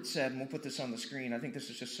 I've heard it said, and we'll put this on the screen. I think this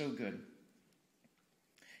is just so good.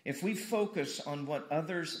 If we focus on what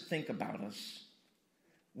others think about us,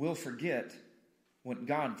 we'll forget what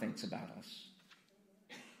God thinks about us.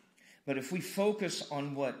 But if we focus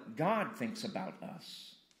on what God thinks about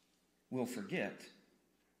us, we'll forget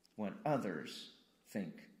what others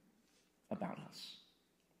think about us.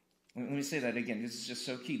 Let me say that again. This is just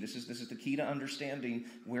so key. This is the key to understanding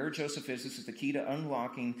where Joseph is. This is the key to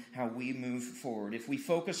unlocking how we move forward. If we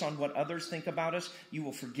focus on what others think about us, you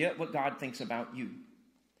will forget what God thinks about you.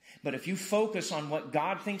 But if you focus on what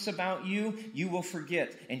God thinks about you, you will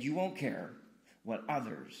forget and you won't care what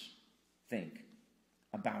others think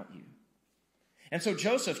about you. And so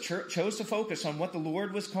Joseph chose to focus on what the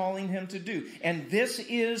Lord was calling him to do. And this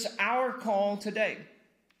is our call today.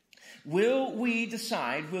 Will we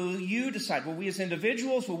decide, will you decide, will we as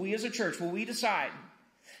individuals, will we as a church, will we decide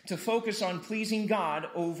to focus on pleasing God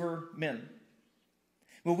over men?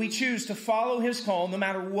 Will we choose to follow his call no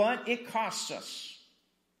matter what it costs us?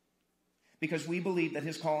 Because we believe that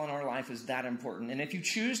his call in our life is that important. And if you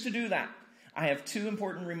choose to do that, I have 2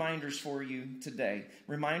 important reminders for you today.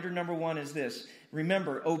 Reminder number 1 is this.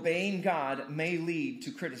 Remember, obeying God may lead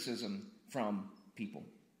to criticism from people.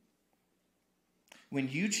 When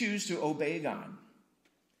you choose to obey God,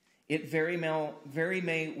 it very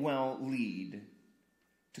may well lead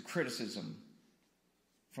to criticism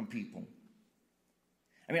from people.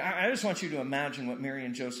 I mean, I just want you to imagine what Mary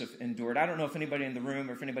and Joseph endured. I don't know if anybody in the room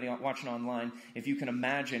or if anybody watching online, if you can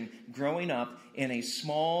imagine growing up in a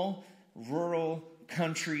small, rural,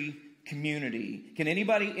 country community. Can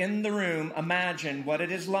anybody in the room imagine what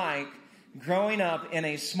it is like growing up in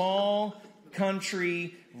a small,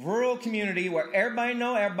 country, rural community where everybody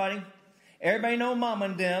know everybody? Everybody know mom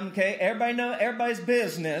and them, okay? Everybody know everybody's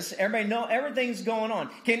business. Everybody know everything's going on.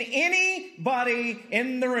 Can anybody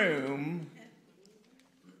in the room...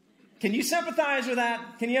 Can you sympathize with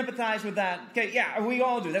that? Can you empathize with that? Okay, yeah, we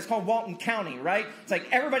all do. That's called Walton County, right? It's like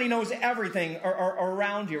everybody knows everything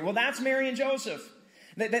around here. Well, that's Mary and Joseph.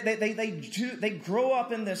 They grow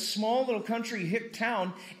up in this small little country hick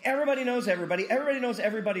town. Everybody knows everybody. Everybody knows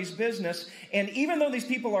everybody's business. And even though these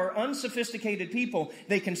people are unsophisticated people,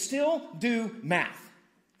 they can still do math.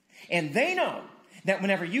 And they know that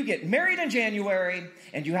whenever you get married in January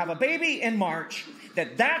and you have a baby in March,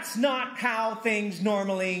 that's not how things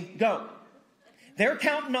normally go. They're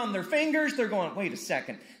counting on their fingers. They're going, wait a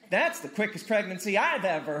second. That's the quickest pregnancy I've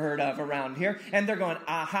ever heard of around here. And they're going,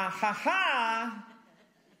 ah, ha, ha, ha.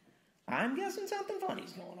 I'm guessing something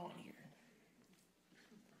funny's going on here.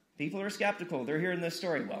 People are skeptical. They're hearing this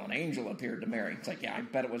story. Well, an angel appeared to Mary. It's like, yeah, I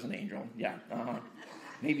bet it was an angel. Yeah,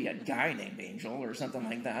 maybe a guy named Angel or something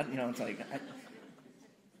like that. You know, it's like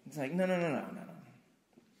no.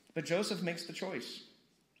 But Joseph makes the choice.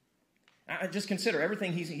 Just consider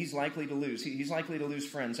everything he's likely to lose. He's likely to lose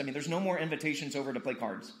friends. I mean, there's no more invitations over to play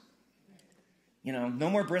cards. You know, no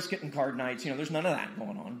more brisket and card nights. You know, there's none of that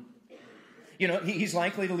going on. You know, he's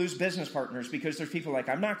likely to lose business partners because there's people like,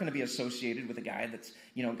 I'm not going to be associated with a guy that's,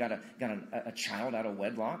 you know, got a child out of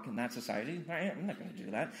wedlock in that society. I'm not going to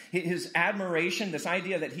do that. His admiration, this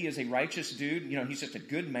idea that he is a righteous dude, you know, he's just a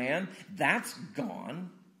good man, that's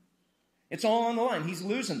gone. It's all on the line. He's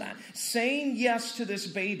losing that. Saying yes to this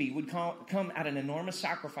baby would come at an enormous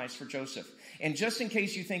sacrifice for Joseph. And just in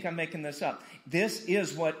case you think I'm making this up, this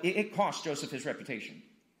is what it cost Joseph his reputation.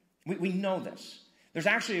 We know this. There's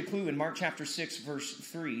actually a clue in Mark chapter 6, verse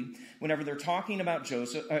 3. Whenever they're talking about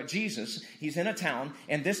Jesus, he's in a town,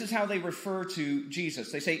 and this is how they refer to Jesus.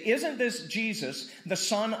 They say, isn't this Jesus, the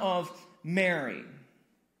son of Mary?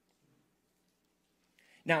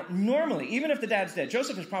 Now, normally, even if the dad's dead,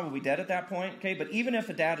 Joseph is probably dead at that point, okay? But even if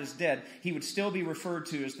the dad is dead, he would still be referred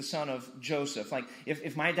to as the son of Joseph. Like,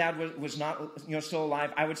 if my dad was not, you know, still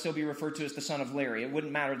alive, I would still be referred to as the son of Larry. It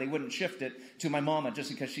wouldn't matter. They wouldn't shift it to my mama just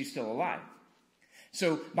because she's still alive.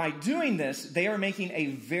 So, by doing this, they are making a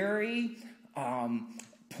very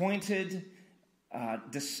pointed,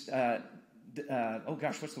 what's the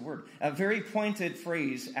word? A very pointed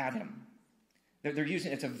phrase at him. They're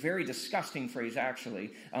using, it's a very disgusting phrase,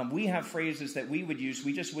 actually. We have phrases that we would use,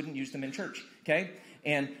 we just wouldn't use them in church, okay?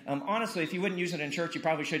 And honestly, if you wouldn't use it in church, you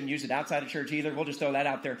probably shouldn't use it outside of church either. We'll just throw that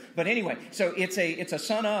out there. But anyway, so it's a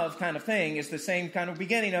son of kind of thing. It's the same kind of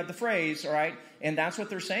beginning of the phrase, all right? And that's what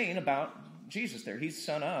they're saying about Jesus there. He's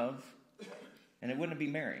son of, and it wouldn't be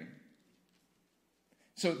Mary.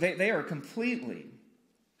 So they are completely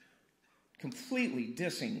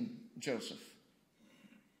dissing Joseph.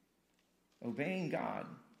 Obeying God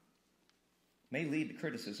may lead to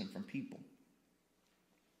criticism from people.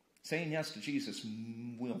 Saying yes to Jesus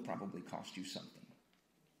will probably cost you something.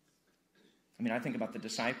 I mean, I think about the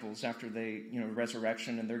disciples after they, you know,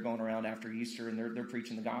 resurrection, and they're going around after Easter, and they're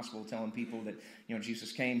preaching the gospel, telling people that, you know,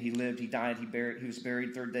 Jesus came, he lived, he died, he was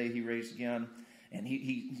buried, third day he raised again. And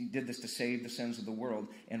he did this to save the sins of the world.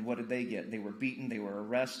 And what did they get? They were beaten, they were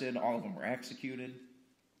arrested, all of them were executed.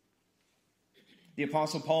 The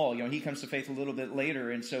Apostle Paul, you know, he comes to faith a little bit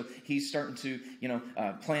later, and so he's starting to, you know,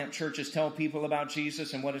 plant churches, tell people about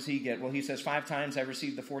Jesus, and what does he get? Well, he says, 5 times I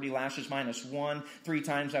received the 40 lashes minus 1. 3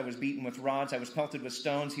 times I was beaten with rods. I was pelted with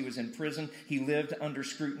stones. He was in prison. He lived under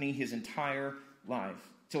scrutiny his entire life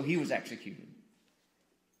till he was executed.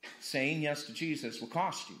 Saying yes to Jesus will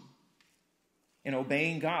cost you. And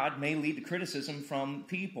obeying God may lead to criticism from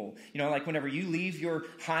people. You know, like whenever you leave your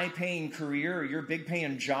high-paying career or your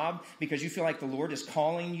big-paying job because you feel like the Lord is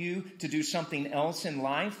calling you to do something else in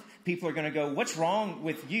life, people are going to go, what's wrong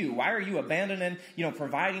with you? Why are you abandoning, you know,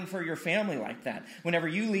 providing for your family like that? Whenever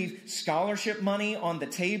you leave scholarship money on the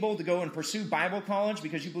table to go and pursue Bible college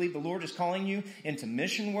because you believe the Lord is calling you into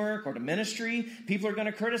mission work or to ministry, people are going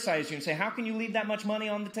to criticize you and say, how can you leave that much money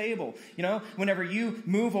on the table? You know, whenever you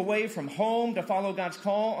move away from home to follow God's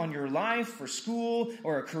call on your life for school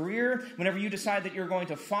or a career, whenever you decide that you're going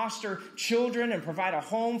to foster children and provide a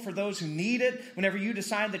home for those who need it, whenever you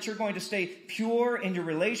decide that you're going to stay pure in your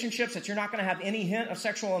relationship relationships, that you're not going to have any hint of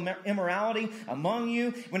sexual immorality among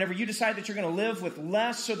you, whenever you decide that you're going to live with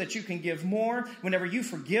less so that you can give more, whenever you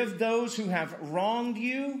forgive those who have wronged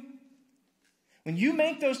you, when you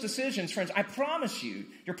make those decisions, friends, I promise you,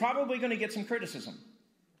 you're probably going to get some criticism.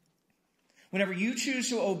 Whenever you choose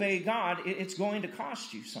to obey God, it's going to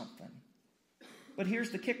cost you something. But here's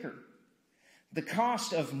the kicker. The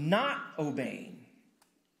cost of not obeying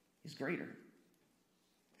is greater.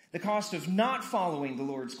 The cost of not following the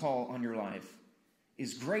Lord's call on your life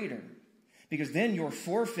is greater. Because then you're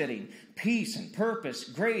forfeiting peace and purpose,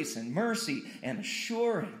 grace and mercy and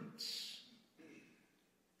assurance.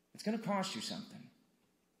 It's going to cost you something.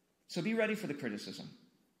 So be ready for the criticism.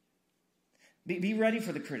 Be ready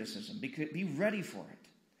for the criticism. Be ready for it.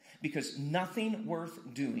 Because nothing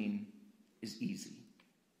worth doing is easy.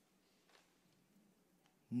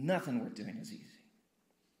 Nothing worth doing is easy.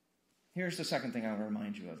 Here's the second thing I want to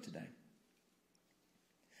remind you of today.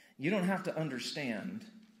 You don't have to understand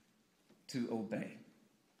to obey.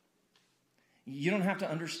 You don't have to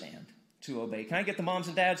understand to obey. Can I get the moms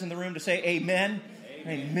and dads in the room to say amen?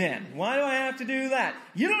 Amen. Why do I have to do that?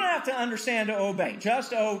 You don't have to understand to obey.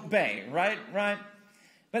 Just obey, right? Right?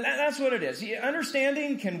 But that's what it is.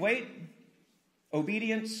 Understanding can wait.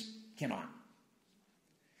 Obedience cannot.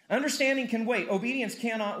 Understanding can wait. Obedience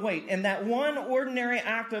cannot wait. And that one ordinary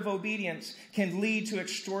act of obedience can lead to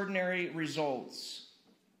extraordinary results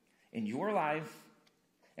in your life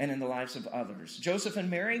and in the lives of others. Joseph and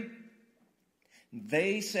Mary,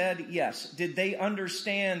 they said yes. Did they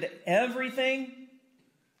understand everything?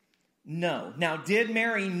 No. Now, did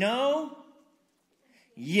Mary know?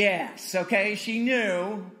 Yes. Okay, she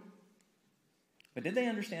knew. But did they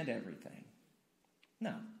understand everything?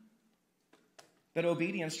 No. But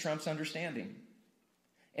obedience trumps understanding.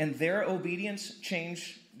 And their obedience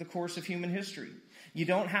changed the course of human history. You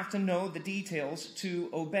don't have to know the details to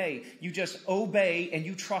obey. You just obey and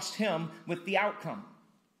you trust Him with the outcome.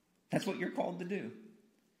 That's what you're called to do.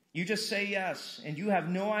 You just say yes, and you have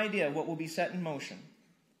no idea what will be set in motion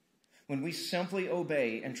when we simply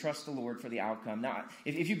obey and trust the Lord for the outcome. Now,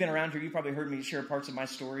 if you've been around here, you probably heard me share parts of my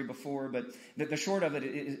story before, but the short of it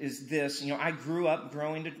is this. You know, I grew up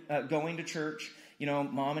going to church. You know,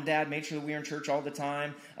 mom and dad made sure that we were in church all the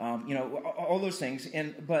time. You know, all those things.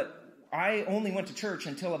 But I only went to church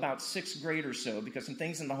until about sixth grade or so because some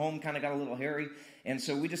things in the home kind of got a little hairy. And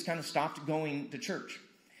so we just kind of stopped going to church.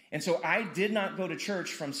 And so I did not go to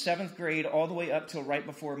church from seventh grade all the way up till right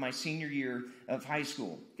before my senior year of high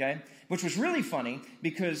school, okay? Which was really funny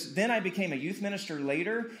because then I became a youth minister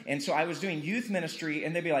later. And so I was doing youth ministry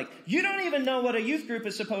and they'd be like, you don't even know what a youth group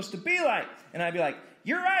is supposed to be like. And I'd be like,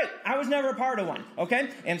 you're right. I was never a part of one, okay?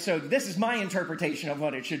 And so this is my interpretation of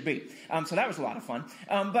what it should be. So that was a lot of fun.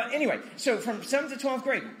 But anyway, so from 7th to 12th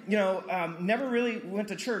grade, you know, never really went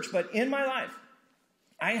to church. But in my life,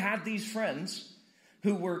 I had these friends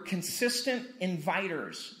who were consistent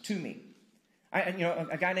inviters to me.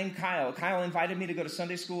 A guy named Kyle. Kyle invited me to go to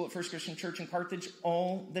Sunday school at First Christian Church in Carthage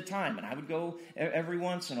all the time, and I would go every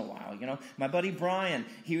once in a while. You know, my buddy Brian,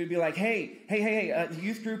 he would be like, "Hey,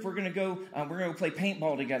 youth group, we're gonna go play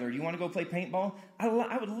paintball together. Do you want to go play paintball?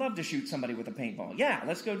 I would love to shoot somebody with a paintball. Yeah,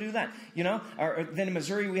 let's go do that. You know." Or then in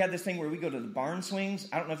Missouri, we had this thing where we go to the barn swings.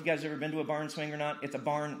 I don't know if you guys have ever been to a barn swing or not. It's a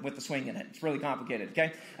barn with a swing in it. It's really complicated.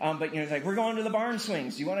 Okay, but you know, it's like we're going to the barn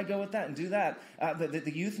swings. Do you want to go with that and do that?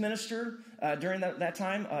 The youth minister during that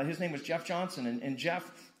time, his name was Jeff Johnson, and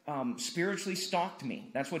Jeff spiritually stalked me.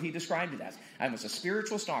 That's what he described it as. I was a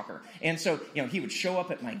spiritual stalker. And so, you know, he would show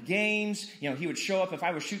up at my games. You know, he would show up if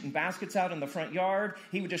I was shooting baskets out in the front yard.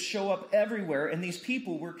 He would just show up everywhere. And these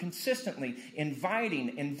people were consistently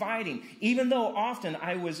inviting. Even though often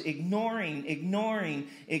I was ignoring,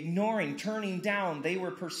 turning down, they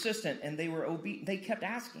were persistent and they kept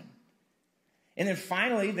asking. And then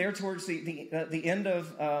finally, there towards the end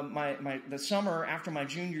of the summer after my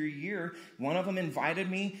junior year, one of them invited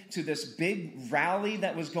me to this big rally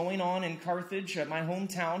that was going on in Carthage, my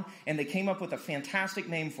hometown, and they came up with a fantastic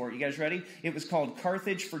name for it. You guys ready? It was called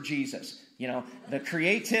Carthage for Jesus. You know, the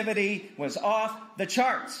creativity was off the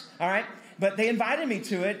charts, all right? But they invited me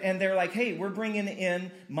to it, and they're like, hey, we're bringing in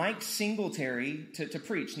Mike Singletary to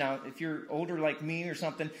preach. Now, if you're older like me or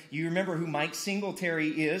something, you remember who Mike Singletary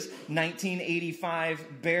is.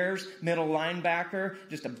 1985 Bears middle linebacker.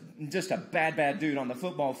 Just a bad dude on the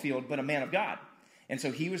football field, but a man of God. And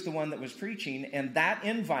so he was the one that was preaching, and that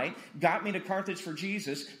invite got me to Carthage for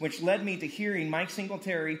Jesus, which led me to hearing Mike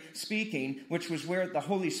Singletary speaking, which was where the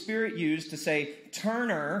Holy Spirit used to say,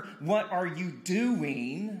 Turner, what are you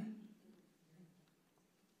doing?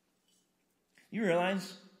 You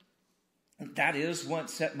realize that is what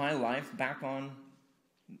set my life back on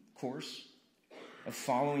course of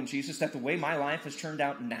following Jesus, that the way my life has turned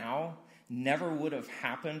out now never would have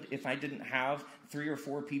happened if I didn't have 3 or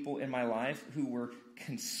 4 people in my life who were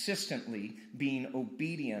consistently being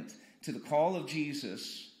obedient to the call of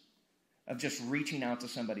Jesus of just reaching out to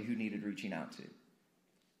somebody who needed reaching out to.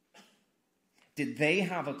 Did they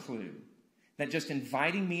have a clue that just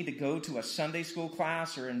inviting me to go to a Sunday school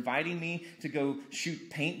class or inviting me to go shoot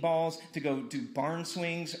paintballs, to go do barn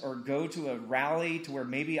swings, or go to a rally to where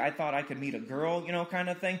maybe I thought I could meet a girl, kind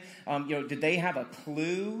of thing? Did they have a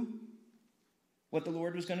clue what the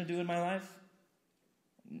Lord was going to do in my life?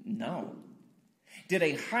 No. Did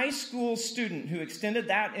a high school student who extended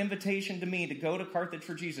that invitation to me to go to Carthage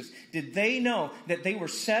for Jesus, did they know that they were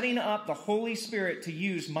setting up the Holy Spirit to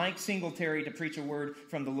use Mike Singletary to preach a word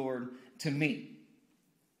from the Lord to me?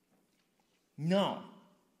 No.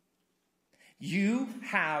 You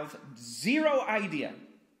have zero idea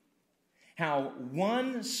how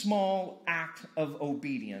one small act of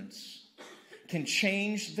obedience can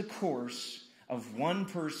change the course of one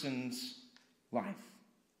person's life.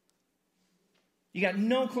 You got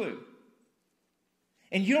no clue.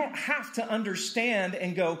 And you don't have to understand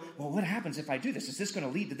and go, well, what happens if I do this? Is this going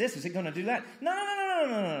to lead to this? Is it going to do that?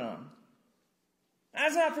 No.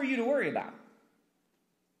 That's not for you to worry about.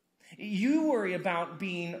 You worry about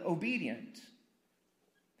being obedient.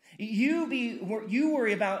 You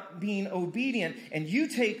worry about being obedient, and you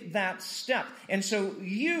take that step. And so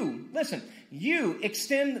you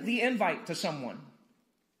extend the invite to someone.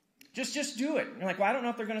 Just do it. You're like, well, I don't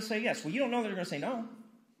know if they're going to say yes. Well, you don't know that they're going to say no.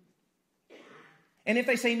 And if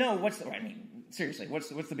they say no, seriously, what's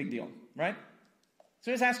the big deal, right?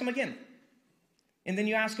 So just ask them again. And then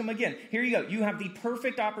you ask them again. Here you go. You have the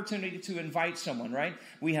perfect opportunity to invite someone, right?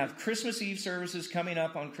 We have Christmas Eve services coming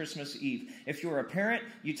up on Christmas Eve. If you're a parent,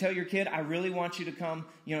 you tell your kid, I really want you to come,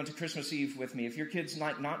 to Christmas Eve with me. If your kid's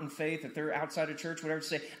not in faith, if they're outside of church, whatever,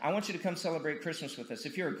 say, I want you to come celebrate Christmas with us.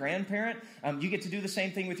 If you're a grandparent, you get to do the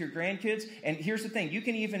same thing with your grandkids. And here's the thing. You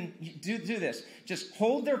can even do this. Just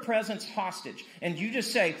hold their presents hostage. And you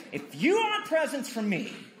just say, if you want presents from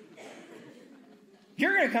me,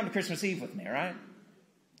 you're going to come to Christmas Eve with me, all right?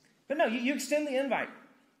 But no, you extend the invite,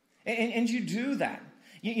 and you do that.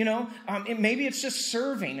 Maybe it's just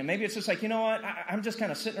serving, and maybe it's just like, I'm just kind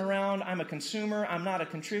of sitting around. I'm a consumer. I'm not a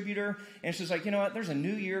contributor. And it's just like, there's a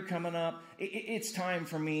new year coming up. It's time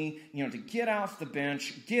for me, to get off the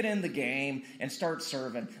bench, get in the game, and start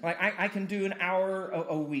serving. Like I can do an hour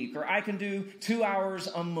a week, or I can do 2 hours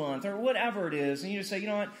a month, or whatever it is. And you just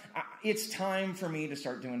say, it's time for me to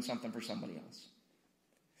start doing something for somebody else.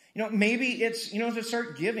 Maybe it's, to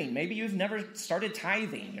start giving. Maybe you've never started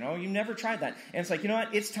tithing. You've never tried that. And it's like,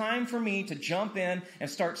 it's time for me to jump in and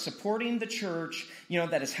start supporting the church,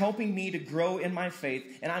 that is helping me to grow in my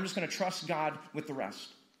faith. And I'm just going to trust God with the rest.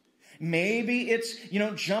 Maybe it's,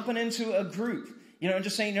 jumping into a group, and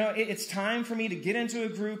just saying, it's time for me to get into a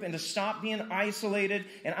group and to stop being isolated,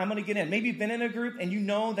 and I'm going to get in. Maybe you've been in a group and you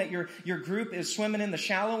know that your group is swimming in the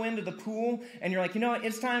shallow end of the pool, and you're like,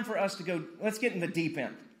 it's time for us to go, let's get in the deep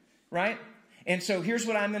end. Right? And so here's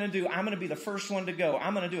what I'm going to do. I'm going to be the first one to go.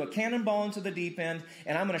 I'm going to do a cannonball into the deep end,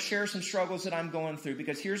 and I'm going to share some struggles that I'm going through,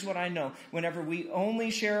 because here's what I know. Whenever we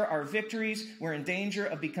only share our victories, we're in danger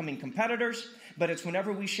of becoming competitors, but it's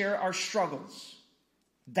whenever we share our struggles,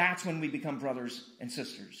 that's when we become brothers and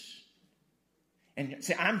sisters. And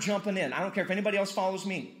say, I'm jumping in. I don't care if anybody else follows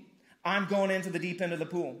me. I'm going into the deep end of the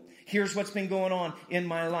pool. Here's what's been going on in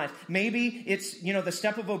my life. Maybe it's, the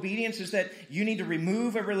step of obedience is that you need to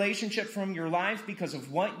remove a relationship from your life because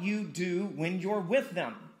of what you do when you're with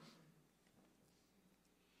them.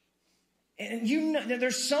 And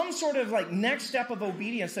there's some sort of next step of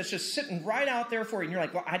obedience that's just sitting right out there for you. And you're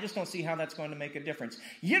like, well, I just don't see how that's going to make a difference.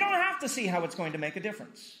 You don't have to see how it's going to make a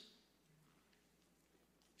difference.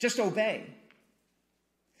 Just obey.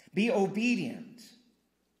 Be obedient.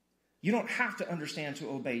 You don't have to understand to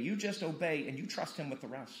obey. You just obey and you trust him with the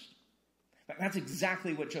rest. That's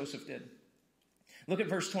exactly what Joseph did. Look at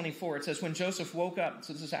verse 24. It says, when Joseph woke up,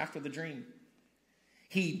 so this is after the dream,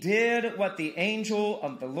 he did what the angel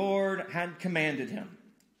of the Lord had commanded him.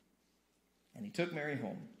 And he took Mary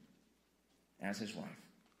home as his wife.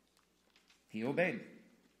 He obeyed.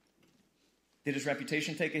 Did his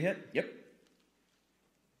reputation take a hit? Yep.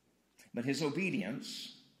 But his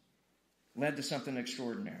obedience led to something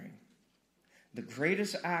extraordinary. The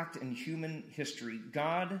greatest act in human history,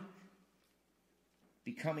 God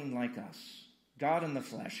becoming like us. God in the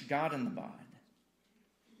flesh, God in the body.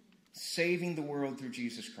 Saving the world through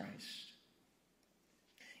Jesus Christ.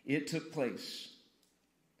 It took place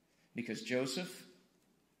because Joseph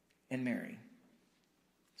and Mary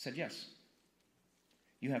said yes.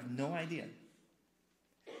 You have no idea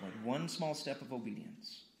what one small step of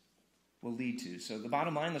obedience will lead to. So the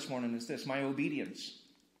bottom line this morning is this: my obedience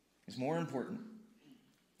is more important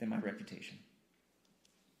than my reputation.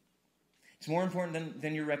 It's more important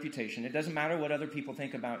than your reputation. It doesn't matter what other people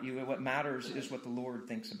think about you. What matters is what the Lord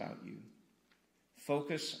thinks about you.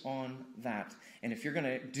 Focus on that. And if you're going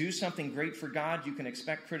to do something great for God, you can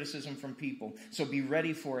expect criticism from people. So be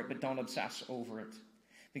ready for it, but don't obsess over it.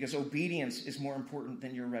 Because obedience is more important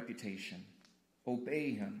than your reputation.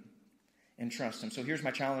 Obey Him and trust Him. So here's my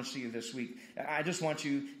challenge to you this week. I just want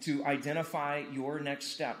you to identify your next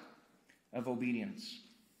step of obedience.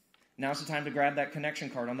 Now's the time to grab that connection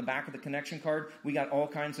card. On the back of the connection card, we got all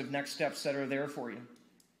kinds of next steps that are there for you.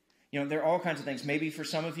 You know, there are all kinds of things. Maybe for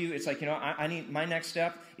some of you, it's like, I need, my next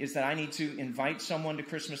step is that I need to invite someone to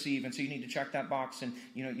Christmas Eve. And so you need to check that box and,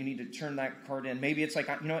 you need to turn that card in. Maybe it's like,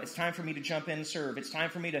 it's time for me to jump in and serve. It's time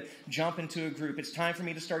for me to jump into a group. It's time for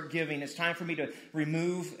me to start giving. It's time for me to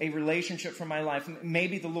remove a relationship from my life.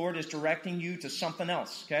 Maybe the Lord is directing you to something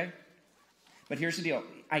else, okay? But here's the deal.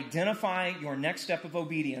 Identify your next step of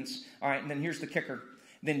obedience. All right, and then here's the kicker.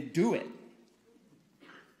 Then do it.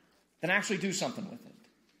 Then actually do something with it.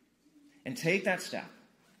 And take that step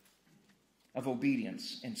of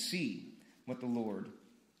obedience and see what the Lord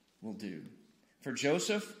will do. For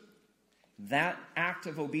Joseph, that act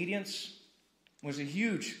of obedience was a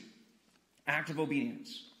huge act of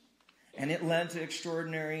obedience. And it led to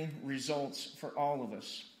extraordinary results for all of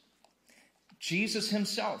us. Jesus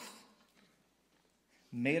himself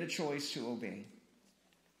made a choice to obey.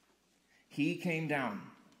 He came down.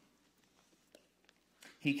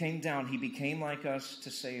 He came down. He became like us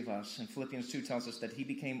to save us. And Philippians 2 tells us that he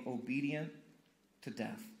became obedient to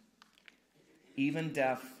death. Even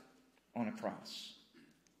death on a cross.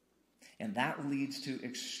 And that leads to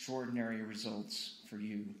extraordinary results for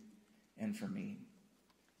you and for me.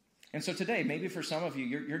 And so today, maybe for some of you,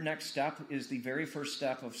 your next step is the very first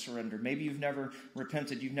step of surrender. Maybe you've never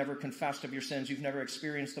repented. You've never confessed of your sins. You've never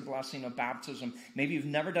experienced the blessing of baptism. Maybe you've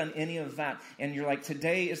never done any of that. And you're like,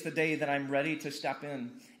 today is the day that I'm ready to step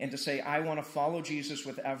in and to say, I want to follow Jesus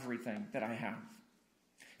with everything that I have.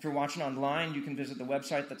 If you're watching online, you can visit the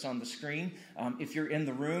website that's on the screen. If you're in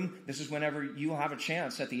the room, this is whenever you'll have a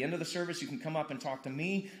chance. At the end of the service, you can come up and talk to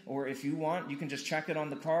me, or if you want, you can just check it on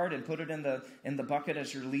the card and put it in the bucket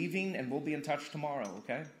as you're leaving, and we'll be in touch tomorrow,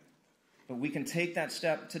 okay? But we can take that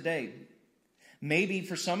step today. Maybe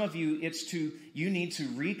for some of you, you need to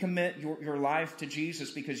recommit your life to Jesus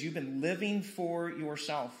because you've been living for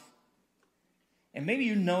yourself. And maybe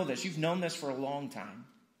you know this. You've known this for a long time.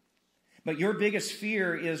 But your biggest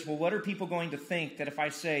fear is, well, what are people going to think that if I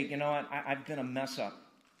say, you know what, I've been a mess up?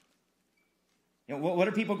 You know, what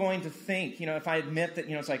are people going to think, if I admit that,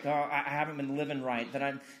 it's like, oh, I haven't been living right,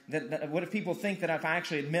 what if people think that if I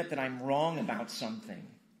actually admit that I'm wrong about something?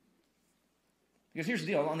 Because here's the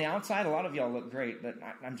deal. On the outside, a lot of y'all look great, but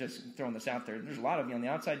I'm just throwing this out there. There's a lot of you on the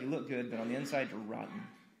outside, you look good, but on the inside, you're rotten.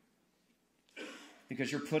 Because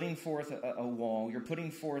you're putting forth a wall. You're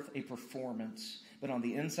putting forth a performance. But on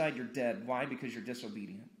the inside, you're dead. Why? Because you're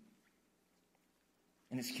disobedient.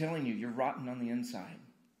 And it's killing you. You're rotten on the inside.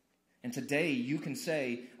 And today, you can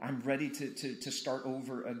say, I'm ready to start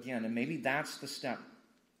over again. And maybe that's the step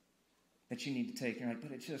that you need to take. And you're like,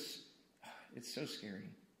 but it's so scary.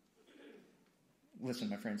 Listen,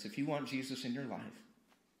 my friends, if you want Jesus in your life,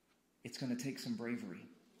 it's going to take some bravery.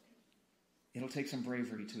 It'll take some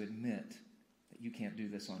bravery to admit that you can't do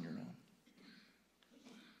this on your own.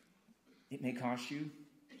 It may cost you,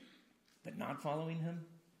 but not following him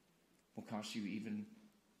will cost you even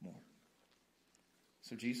more.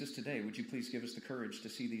 So Jesus, today, would you please give us the courage to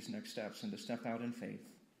see these next steps and to step out in faith,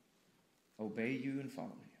 obey you and follow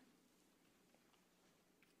you.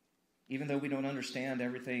 Even though we don't understand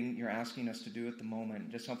everything you're asking us to do at the moment,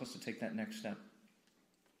 just help us to take that next step,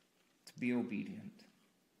 to be obedient,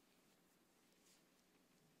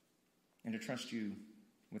 and to trust you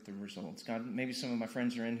with the results. God, maybe some of my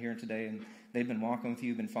friends are in here today and they've been walking with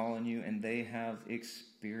you, been following you, and they have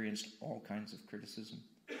experienced all kinds of criticism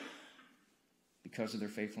because of their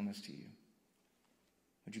faithfulness to you.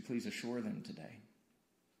 Would you please assure them today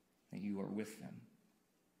that you are with them?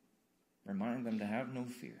 Remind them to have no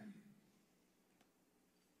fear,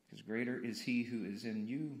 because greater is he who is in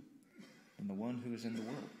you than the one who is in the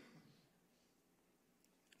world.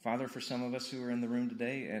 Father, for some of us who are in the room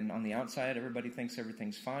today, and on the outside, everybody thinks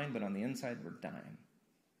everything's fine, but on the inside, we're dying.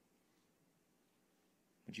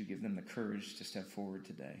 Would you give them the courage to step forward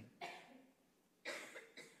today?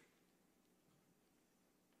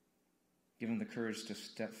 Give them the courage to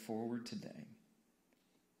step forward today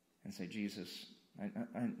and say, Jesus, I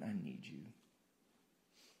need you.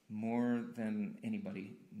 more than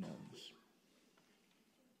anybody knows.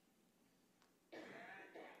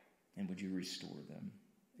 And would you restore them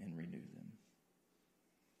and renew them?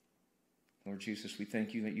 Lord Jesus, we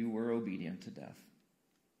thank you that you were obedient to death.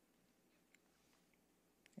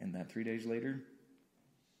 And that 3 days later,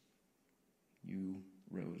 you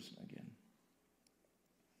rose again.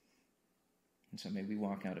 And so may we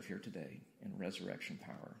walk out of here today in resurrection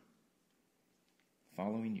power,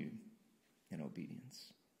 following you in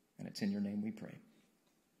obedience. And it's in your name we pray.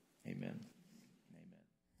 Amen. Amen.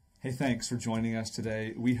 Hey, thanks for joining us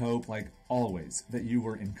today. We hope, like always, that you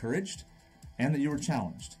were encouraged and that you were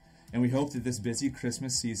challenged. And we hope that this busy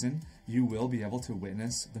Christmas season, you will be able to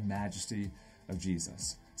witness the majesty of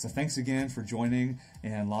Jesus. So thanks again for joining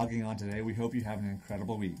and logging on today. We hope you have an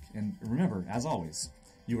incredible week. And remember, as always,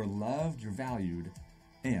 you are loved, you're valued,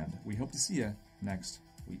 and we hope to see you next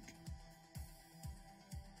week.